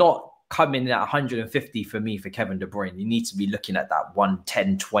you're not coming at 150 for me for Kevin De Bruyne. You need to be looking at that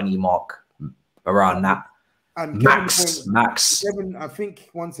 110, 20 mark, around that. And max. Kevin, I think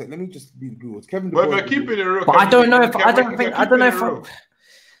one sec. Let me just be Google. Kevin De Bruyne. But if I keep it in a row, but I don't know if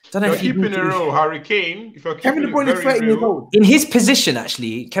keeping in a row, Harry Kane. Kevin De Bruyne is 30 years old. In his position,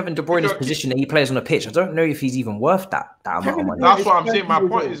 actually, Kevin De Bruyne's position that he plays on the pitch, I don't know if he's even worth that amount of money. That's what I'm saying. My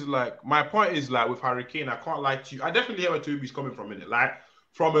point is like with Harry Kane, I can't lie to you. I definitely hear where Tobi's coming from in it. Like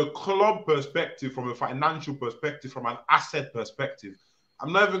from a club perspective, from a financial perspective, from an asset perspective,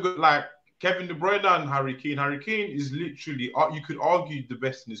 I'm not even good. Like Kevin De Bruyne and Harry Kane. Harry Kane is literally, you could argue, the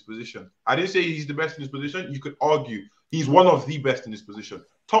best in his position. I didn't say he's the best in his position. You could argue he's one of the best in his position.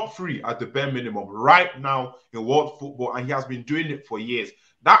 Top 3 at the bare minimum right now in world football, and he has been doing it for years.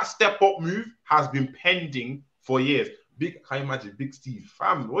 That step-up move has been pending for years. Can you imagine Big Steve?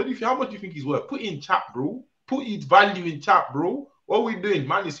 Fam, how much do you think he's worth? Put it in chat, bro. Put his value in chat, bro. What are we doing?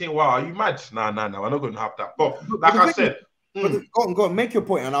 Man is saying, wow, are you mad? Nah, we're not going to have that. But like I said... Go on, make your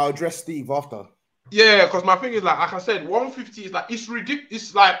point, and I'll address Steve after. Yeah, because my thing is, like I said, 150 is like, it's ridiculous.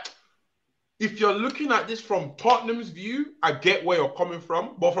 It's like... If you're looking at this from Tottenham's view, I get where you're coming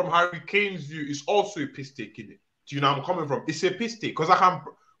from. But from Harry Kane's view, it's also a piss take, innit? Do you know where I'm coming from? It's a piss take. Because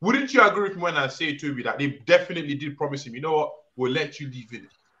wouldn't you agree with me when I say to you that they definitely did promise him, you know what, we'll let you leave in it.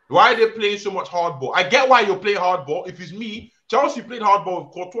 Why are they playing so much hardball? I get why you're playing hardball. If it's me, Chelsea played hardball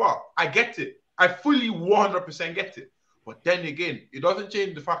with Courtois. I get it. I fully 100% get it. But then again, it doesn't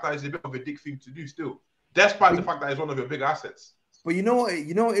change the fact that it's a bit of a dick thing to do still, despite the fact that it's one of your big assets. But you know what it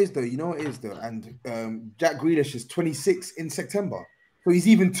is though. And Jack Grealish is 26 in September, so he's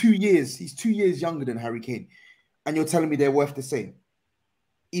even 2 years. He's 2 years younger than Harry Kane, and you're telling me they're worth the same,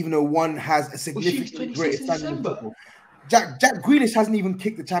 even though one has a significantly greater standard in football. Jack Grealish hasn't even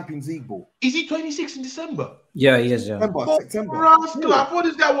kicked the Champions League ball. Is he 26 in December? Yeah, he is. Yeah. September. Rascal, I thought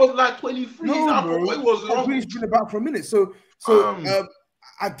this guy was like 23. No, I thought it was Jack Grealish been about for a minute. So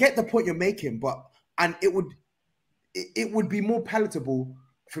I get the point you're making, and it would be more palatable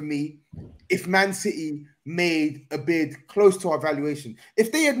for me if Man City made a bid close to our valuation.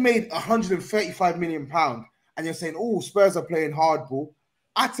 If they had made £135 million and you're saying, oh, Spurs are playing hardball,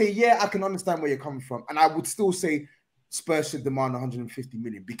 I'd say, yeah, I can understand where you're coming from. And I would still say Spurs should demand 150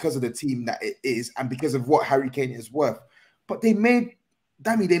 million because of the team that it is and because of what Harry Kane is worth. But they made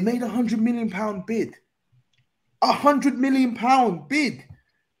 £100 million bid. £100 million bid.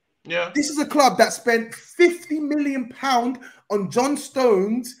 Yeah. This is a club that spent £50 million on John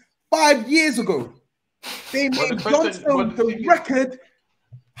Stones 5 years ago. They made John Stones the record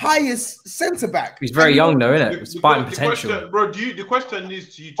highest centre back. He's very young though, isn't it? It's fighting potential. The question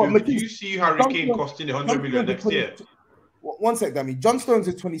is to you two, do you see Harry Kane costing 100 million next year? One sec, Dami. John Stones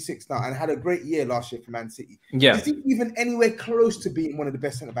is 26 now and had a great year last year for Man City. Yeah. Is he even anywhere close to being one of the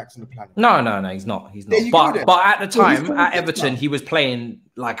best centre backs on the planet? No, he's not. He's not. But at the time, at Everton, he was playing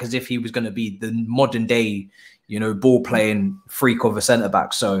like as if he was going to be the modern day, ball playing freak of a centre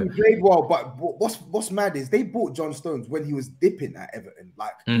back. So he played well, but what's mad is they bought John Stones when he was dipping at Everton.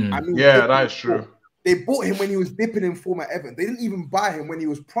 That is true. They bought him when he was dipping in form at Everton. They didn't even buy him when he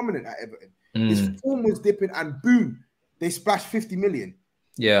was prominent at Everton. His form was dipping, and boom, they splashed 50 million.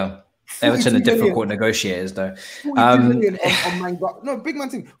 Yeah. Everton are difficult negotiators, though. 42 million on Mangala. No, big man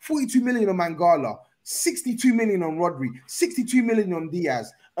thing. 42 million on Mangala, 62 million on Rodri, 62 million on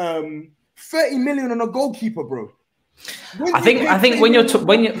Diaz, 30 million on a goalkeeper, bro. I think when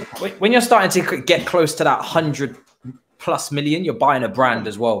you're starting to get close to that 100+ million, you're buying a brand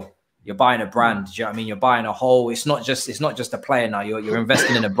as well. You're buying a brand. Do you know what I mean? You're buying a whole. It's not just a player now. You're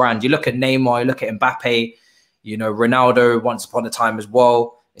investing in a brand. You look at Neymar, you look at Mbappe. Ronaldo once upon a time as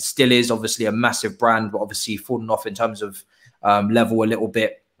well. It still is obviously a massive brand, but obviously fallen off in terms of level a little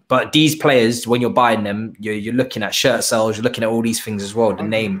bit. But these players, when you're buying them, you're looking at shirt sales, you're looking at all these things as well, the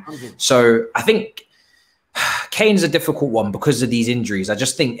name. So I think Kane's a difficult one because of these injuries. I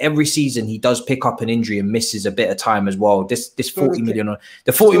just think every season he does pick up an injury and misses a bit of time as well. This 40 million on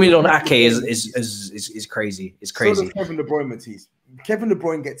Ake is crazy. It's crazy. So does Kevin De Bruyne, Matisse. Kevin De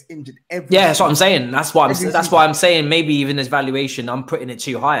Bruyne gets injured every season. That's what I'm saying. That's why I'm saying maybe even his valuation, I'm putting it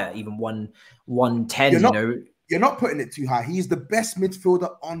too high at even 110. You're not putting it too high. He's the best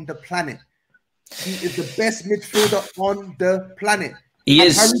midfielder on the planet. He is the best midfielder on the planet. He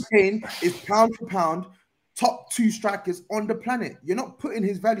is. Harry Kane is pound for pound top 2 strikers on the planet. You're not putting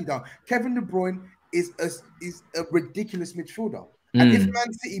his value down. Kevin De Bruyne is a ridiculous midfielder. And if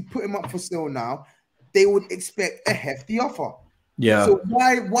Man City put him up for sale now, they would expect a hefty offer. Yeah. So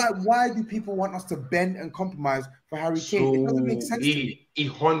why do people want us to bend and compromise for Harry Kane? It doesn't make sense to me.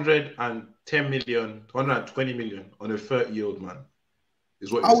 110 million, 120 million on a 30-year-old man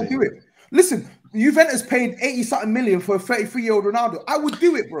is what I would do it. Listen, Juventus paid 80-something million for a 33-year-old Ronaldo. I would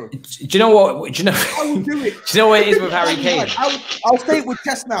do it, bro. Do you know what? I would do it. Do you know what it is with Harry Kane? I'll say it with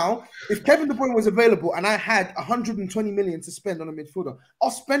chest now. If Kevin De Bruyne was available and I had 120 million to spend on a midfielder, I'll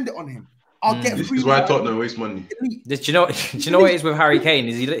spend it on him. I'll get this free. Is why Tottenham waste money. Do you know what it is with Harry Kane?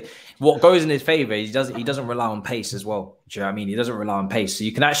 Is what goes in his favour? He doesn't rely on pace as well. Do you know what I mean? He doesn't rely on pace, so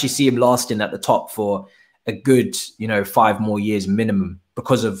you can actually see him lasting at the top for a good 5 more years minimum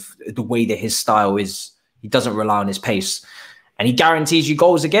because of the way that his style is. He doesn't rely on his pace, and he guarantees you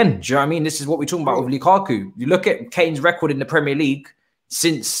goals again. Do you know what I mean? This is what we're talking about with Lukaku. You look at Kane's record in the Premier League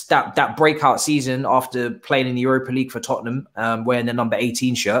since that breakout season after playing in the Europa League for Tottenham, wearing the number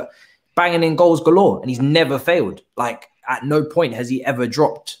 18 shirt. Banging in goals galore, and he's never failed. Like at no point has he ever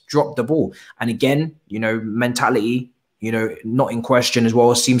dropped the ball. And again, mentality, not in question as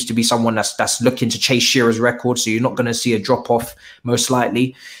well. Seems to be someone that's looking to chase Shearer's record. So you're not going to see a drop off most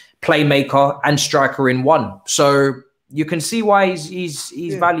likely. Playmaker and striker in one. So you can see why he's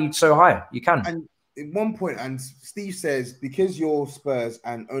valued so high. You can. And at one point, and Steve says because you're Spurs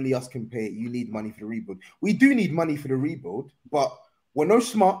and only us can pay it, you need money for the rebuild. We do need money for the rebuild, but we're no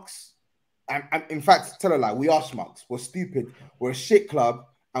schmucks. And in fact, tell a lie, we are schmucks. We're stupid. We're a shit club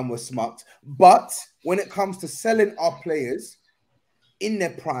and we're schmucks. But when it comes to selling our players in their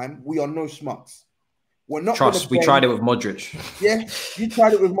prime, we are no schmucks. We're not. Trust, we tried it with Modric. Yeah, you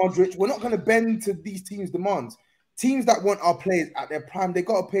tried it with Modric. We're not going to bend to these teams' demands. teams that want our players at their prime, they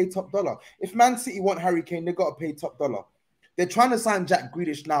got to pay top dollar. If Man City want Harry Kane, they got to pay top dollar. They're trying to sign Jack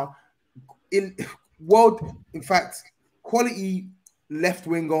Grealish now. In fact, quality left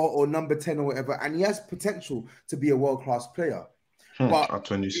winger or number 10 or whatever, and he has potential to be a world-class player. But at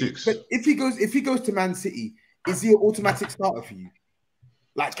 26. But if he goes to Man City, is he an automatic starter for you?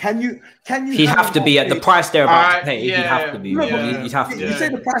 Like, can you? He'd have to be at the price they're about to pay. He'd have to be. No, You'd have to. You say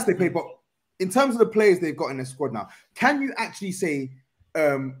the price they pay, but in terms of the players they've got in their squad now, can you actually say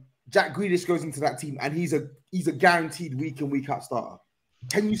Jack Grealish goes into that team and he's a guaranteed week in, week out starter?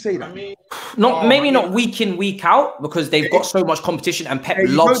 Can you say that? I mean, maybe not week in, week out, because they've got so much competition and Pep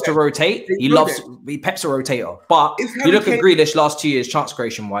loves to rotate. Pep's a rotator. But you look at Grealish last 2 years, chance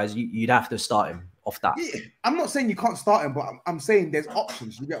creation wise, you'd have to start him off that. Yeah, I'm not saying you can't start him, but I'm saying there's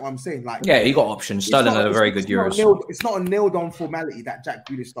options. You get what I'm saying? Like, yeah, you got options. Sterling had a very good Euros. It's not a nailed-on formality that Jack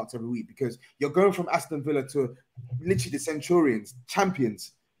Grealish starts every week, because you're going from Aston Villa to literally the Centurions,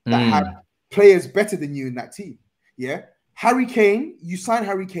 champions that have players better than you in that team. Yeah. Harry Kane, you sign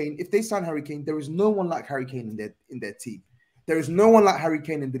Harry Kane. If they sign Harry Kane, there is no one like Harry Kane in their team. There is no one like Harry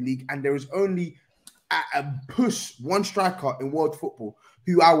Kane in the league, and there is only a push one striker in world football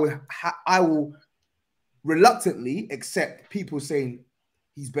who I will reluctantly accept people saying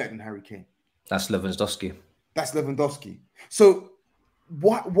he's better than Harry Kane. That's Lewandowski. So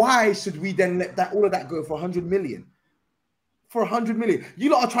why should we then let all of that go for 100 million? For 100 million,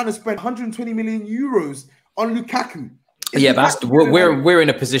 you lot are trying to spend 120 million euros on Lukaku. Yeah, but we're in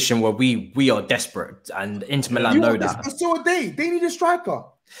a position where we are desperate, and Inter Milan know that. So are they. They need a striker.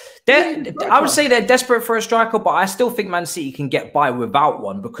 I would say they're desperate for a striker, but I still think Man City can get by without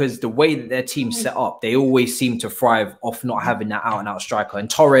one, because the way that their team's set up, they always seem to thrive off not having that out-and-out striker. And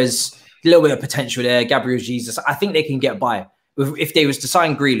Torres, a little bit of potential there. Gabriel Jesus, I think they can get by. If they was to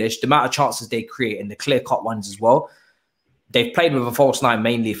sign Grealish, the amount of chances they create and the clear-cut ones as well. They've played with a false nine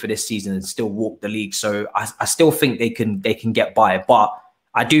mainly for this season and still walked the league. So I still think they can get by. But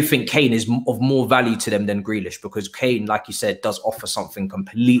I do think Kane is of more value to them than Grealish, because Kane, like you said, does offer something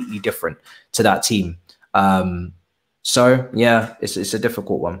completely different to that team. So yeah, it's a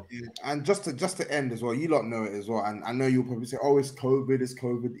difficult one. Yeah. And just to end as well, you lot know it as well. And I know you'll probably say, oh, it's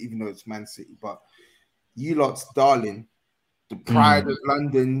COVID, even though it's Man City. But you lot's darling, the pride of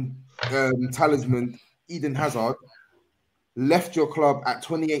London talisman, Eden Hazard, left your club at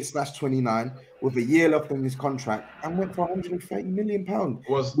 28/29 with a year left on his contract and went for 130 million pounds.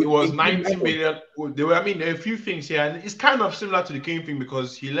 It was 90 million. A few things here, and it's kind of similar to the Kane thing,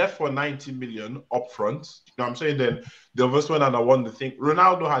 because he left for 90 million up front. You know what I'm saying? Then the first one, and I won the thing.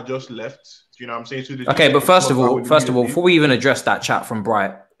 Ronaldo had just left. You know what I'm saying? So okay, but first of all, before we even address that chat from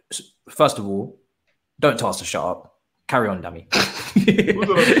Bright, first of all, don't tell us to shut up. Carry on, Dami.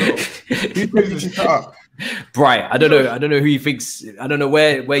 Shut up? Bright, I don't know who you think's. I don't know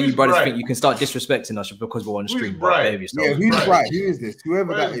where you brothers think you can start disrespecting us because we're on stream. Bright? Yeah, who's Bright? Who is this?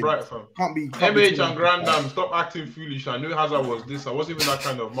 Whoever that is. Bright from? Can't be MH and Grandam, stop acting foolish. I knew Hazard was this. I wasn't even that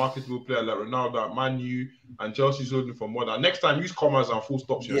kind of marketable player like Ronaldo, Man U, and Chelsea's holding for more. Next time, use commas and full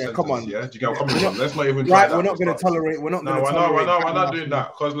stops. Come on. Yeah, let's not even try that. We're not going to tolerate. We're not doing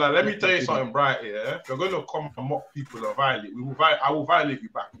that. Because let me tell you something, Bright. Yeah, if you're going to come and mock people or violate, I will violate you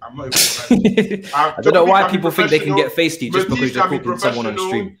back. I'm not even. I don't know why people think they can get feisty just because they're talking to someone on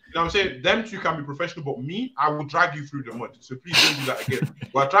stream. You know what I'm saying? Them two can be professional, but me, I will drag you through the mud. So please don't do that again.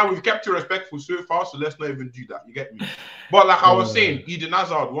 But we've kept you respectful so far, so let's not even do that. You get me? But like I was saying, Eden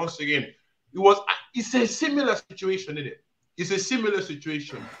Hazard, once again, it's a similar situation, isn't it? It's a similar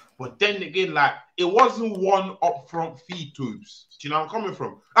situation. But then again, like, it wasn't one upfront fee, Tubes. Do you know where I'm coming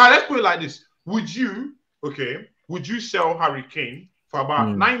from? Let's put it like this. Would you sell Harry Kane for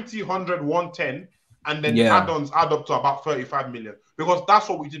about 90, 100, 110, and then add-ons add up to about 35 million? Because that's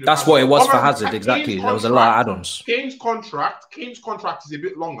what we did. That's what it was for Hazard, exactly. There was a lot of add-ons. Kane's contract is a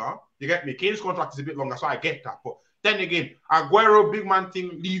bit longer. You get me? Kane's contract is a bit longer, so I get that. But then again, Aguero, big man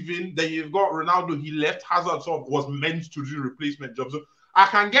thing, leaving. Then you've got Ronaldo, he left. Hazard sort of was meant to do replacement jobs. So I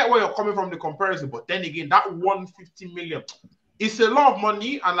can get where you're coming from, the comparison. But then again, that 150 million, it's a lot of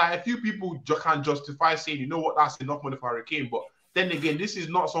money. And like a few people can justify saying, you know what, that's enough money for Harry Kane. But then again, this is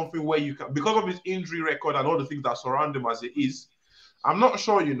not something where you can, because of his injury record and all the things that surround him as it is. I'm not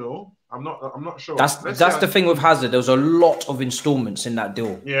sure, you know. I'm not sure. That's the thing with Hazard. There was a lot of installments in that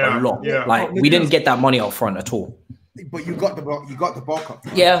deal. Yeah, a lot. Yeah. Like we didn't get that money up front at all. But you got the bulk up.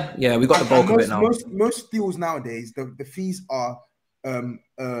 Yeah, we got the bulk of it now. Most deals nowadays, the fees are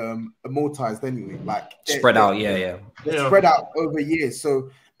amortized anyway. Like spread out. They're spread out over years. So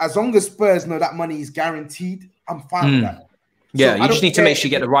as long as Spurs know that money is guaranteed, I'm fine with that. Yeah, so you just need to make sure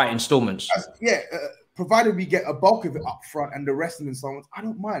you get the right installments. provided we get a bulk of it up front and the rest in installments, I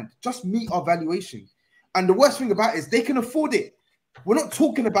don't mind. Just meet our valuation. And the worst thing about it is they can afford it. We're not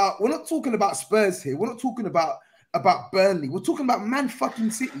talking about Spurs here. We're not talking about Burnley. We're talking about Man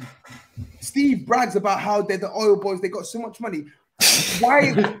fucking City. Steve brags about how they're the oil boys. They got so much money.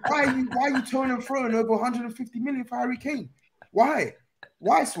 Why are you turning and throwing over 150 million for Harry Kane? Why,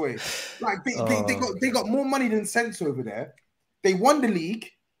 Sway? Like they got more money than sense over there. They won the league,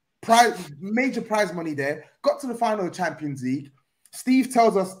 major prize money there. Got to the final of Champions League. Steve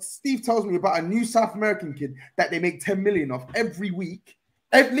tells me about a new South American kid that they make 10 million off every week.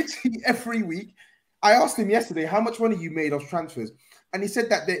 Literally every week. I asked him yesterday, how much money you made off transfers? And he said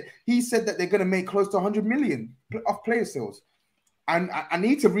that they're going to make close to 100 million off player sales. And I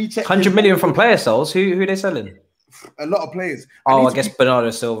need to recheck. 100 million from player sales? Who are they selling? A lot of players. I guess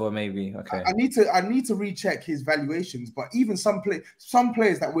Bernardo Silva maybe. Okay. I need to recheck his valuations, but even some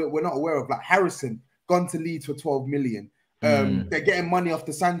players that we're not aware of, like Harrison, gone to Leeds for 12 million. They're getting money off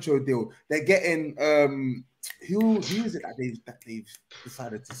the Sancho deal. They're getting who is it that they've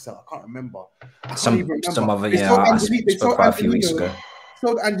decided to sell? I can't remember. Some other I spoke about a few weeks ago.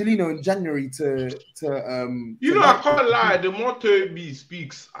 Sold Angelino in January to I can't lie. The more Tobi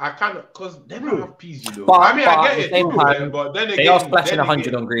speaks, I can't, because they don't have peas, But I get it. But then again, they are splashing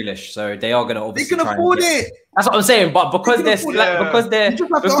 100 on Grealish, so they are going to obviously. They can afford it. That's what I'm saying. But because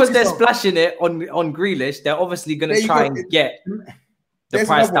they're splashing it on Grealish, they're obviously going to try and get the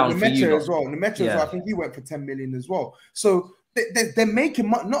price down for you as well. And the Metro as well. I think he went for 10 million as well. So they're making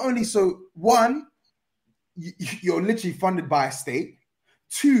money. Not only so, one, you're literally funded by a state.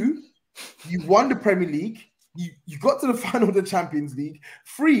 Two, you won the Premier League. You got to the final of the Champions League.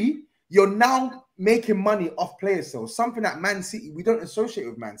 Three, you're now making money off player sales. Something that Man City, we don't associate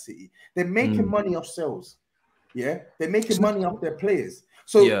with Man City. They're making money off sales. Yeah? They're making money off their players.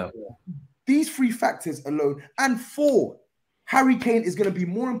 So these three factors alone. And four, Harry Kane is going to be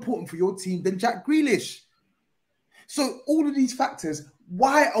more important for your team than Jack Grealish. So all of these factors,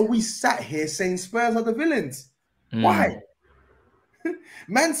 why are we sat here saying Spurs are the villains? Why?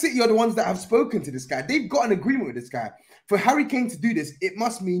 Man City are the ones that have spoken to this guy. They've got an agreement with this guy. For Harry Kane to do this, it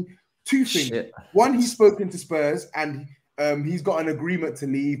must mean two things. One, he's spoken to Spurs and he's got an agreement to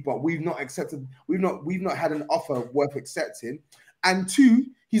leave, but we've not accepted. We've not had an offer worth accepting. And two,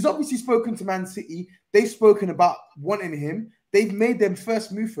 he's obviously spoken to Man City. They've spoken about wanting him. They've made their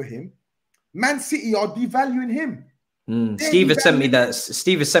first move for him. Man City are devaluing him. Steve has sent me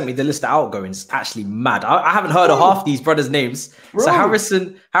the list of outgoings. It's actually mad. I haven't heard of half these brothers' names. So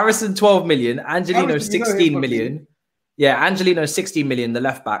Harrison 12 million, Angelino 16 million. Yeah, Angelino 16 million, the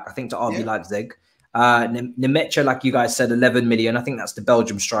left back, I think, to RB Leipzig. Nemecha, like you guys said, 11 million. I think that's the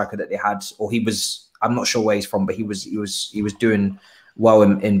Belgium striker that they had, or he was. I'm not sure where he's from, but he was doing well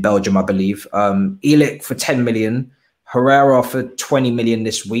in Belgium, I believe. Ilic for 10 million. Herrera for 20 million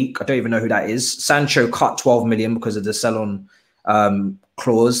this week. I don't even know who that is. Sancho cut 12 million because of the sell-on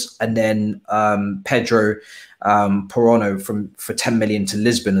clause. And then Pedro Porano for 10 million to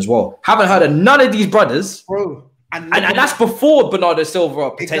Lisbon as well. Haven't heard of none of these brothers. Bro. And that's before Bernardo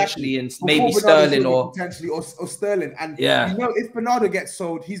Silva potentially, and maybe Sterling or Sterling. And if Bernardo gets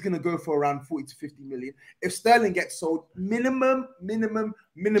sold, he's going to go for around 40 to 50 million. If Sterling gets sold, minimum,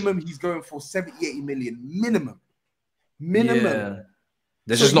 he's going for 70, 80 million. Minimum. Yeah.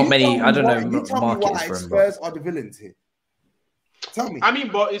 There's just not many. I don't know. Markets for him. Spurs are the villains here. Tell me. I mean,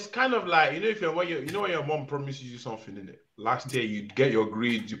 but it's kind of like, when your mom promises you something in it. Last year, you get your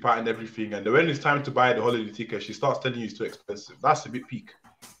grades, you pattern everything, and then when it's time to buy the holiday ticket, she starts telling you it's too expensive. That's a bit peak.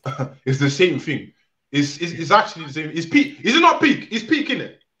 It's the same thing. It's actually the same. It's peak. Is it not peak? It's peak,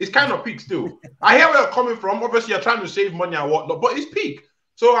 innit? It's kind of peak still. I hear where you're coming from. Obviously, you're trying to save money and whatnot, but it's peak.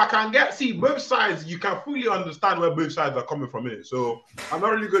 So I can see both sides. You can fully understand where both sides are coming from it. So I'm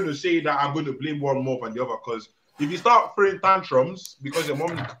not really going to say that I'm going to blame one more than the other, because if you start throwing tantrums because your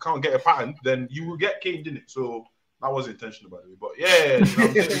mom can't get a pattern, then you will get caned in it. So that was intentional, by the way. But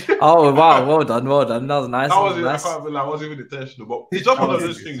yeah. Oh wow, well done. That was nice. That wasn't even intentional, but it's just one of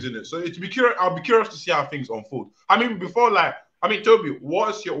those things, isn't it? So I'll be curious to see how things unfold. I mean, Tobi,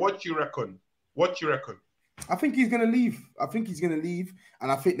 what you reckon? I think he's gonna leave.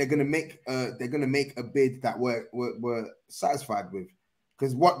 And I think they're gonna make a bid that we're satisfied with,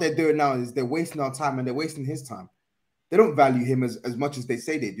 because what they're doing now is they're wasting our time and they're wasting his time. They don't value him as much as they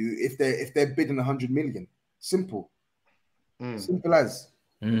say they do. If they're bidding 100 million, simple as.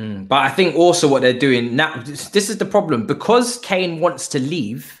 But I think also what they're doing now, this is the problem, because Kane wants to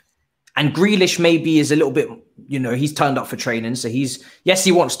leave, and Grealish maybe is a little bit, he's turned up for training. So he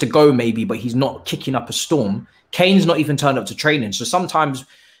wants to go maybe, but he's not kicking up a storm. Kane's not even turned up to training. So sometimes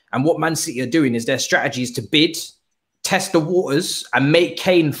And what Man City are doing is their strategy is to bid, test the waters, and make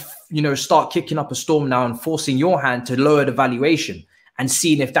Kane, start kicking up a storm now and forcing your hand to lower the valuation and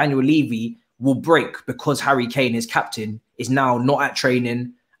seeing if Daniel Levy will break because Harry Kane, his captain, is now not at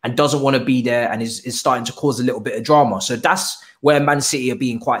training and doesn't want to be there and is starting to cause a little bit of drama. So that's where Man City are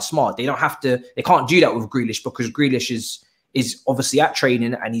being quite smart. They can't do that with Grealish because Grealish is obviously at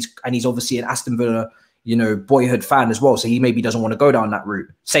training and he's obviously an Aston Villa, boyhood fan as well. So he maybe doesn't want to go down that route.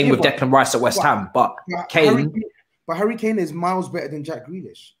 Same with Declan Rice at West Ham. But Kane... Harry Kane is miles better than Jack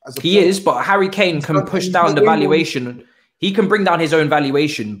Grealish. He is, but Harry Kane can push down the valuation. He can bring down his own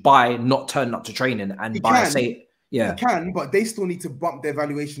valuation by not turning up to training and he can, but they still need to bump their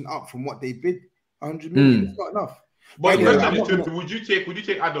valuation up from what they bid. 100 million is not enough. But would you take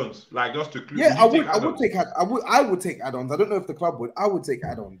add-ons like just to? Yeah, I would take add-ons. I don't know if the club would. I would take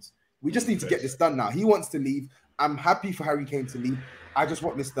add-ons. We just need to get this done now. He wants to leave. I'm happy for Harry Kane to leave. I just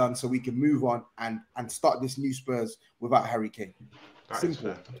want this done so we can move on and start this new Spurs without Harry Kane.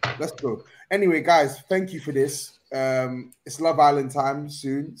 Simple. Let's go. Anyway, guys, thank you for this. It's Love Island time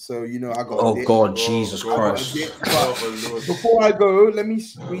soon, so I got. Oh God, Jesus Christ! Before I go, let me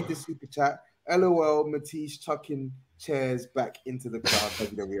read the super chat. LOL, Matisse chucking chairs back into the crowd.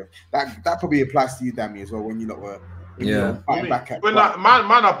 That probably applies to you, Dami, as well. When you lot were. Man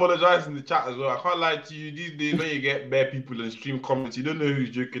apologized in the chat as well. I can't lie to you. These days when you get bare people and stream comments, you don't know who's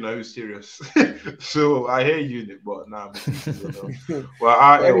joking or who's serious. So I hear you, but nah.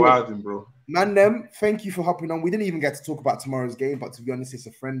 Well, wilding, bro. Man, thank you for hopping on. We didn't even get to talk about tomorrow's game, but to be honest, it's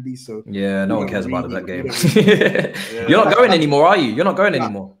a friendly. So yeah, no one cares about that game. You're not going anymore, are you? You're not going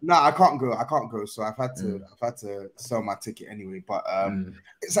anymore. No, I can't go. So I've had to sell my ticket anyway. But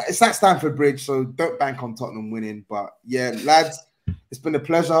it's at Stamford Bridge, so don't bank on Tottenham winning. But yeah, lads, it's been a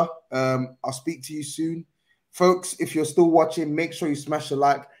pleasure. I'll speak to you soon, folks. If you're still watching, make sure you smash a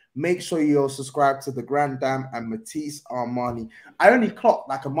like. Make sure you're subscribed to the Grand Dam and Matisse Armani. I only clocked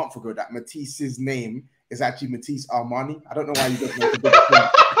like a month ago that Matisse's name is actually Matisse Armani. I don't know why you don't make a bigger thing.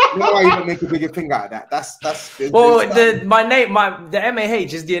 I don't know why you don't make a bigger thing out of that. That's my name, the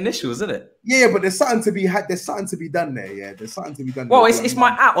MAH is the initials, isn't it? Yeah, but there's something to be had. There's something to be done there. Yeah, there's something to be done. Well, it's my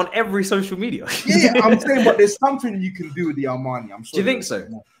at on every social media. Yeah, I'm saying, but there's something you can do with the Armani. I'm sure. Do you think so?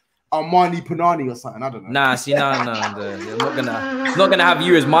 Armani Panani or something. I don't know. Nah, see, no. I'm not gonna have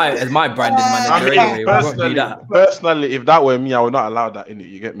you as my branded manager anyway. Personally, if that were me, I would not allow that in it.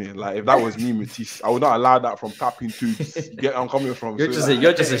 You get me? Like if that was me, Matisse, I would not allow that from tapping to get. I'm coming from. You're just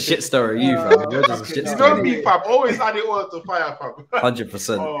a shit story, you fam. You're just a shit story. You know me, fam. Always had it all to fire, fam.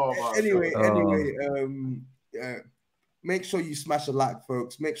 100%. Anyway. Make sure you smash a like,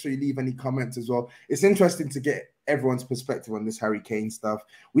 folks. Make sure you leave any comments as well. It's interesting to get everyone's perspective on this Harry Kane stuff.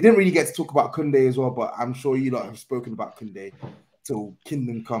 We didn't really get to talk about Koundé as well, but I'm sure you lot have spoken about Koundé till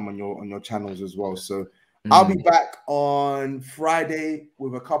Kingdom Come on your channels as well. So I'll be back on Friday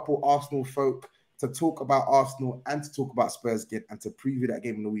with a couple Arsenal folk to talk about Arsenal and to talk about Spurs again and to preview that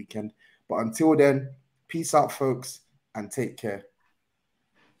game on the weekend. But until then, peace out, folks, and take care.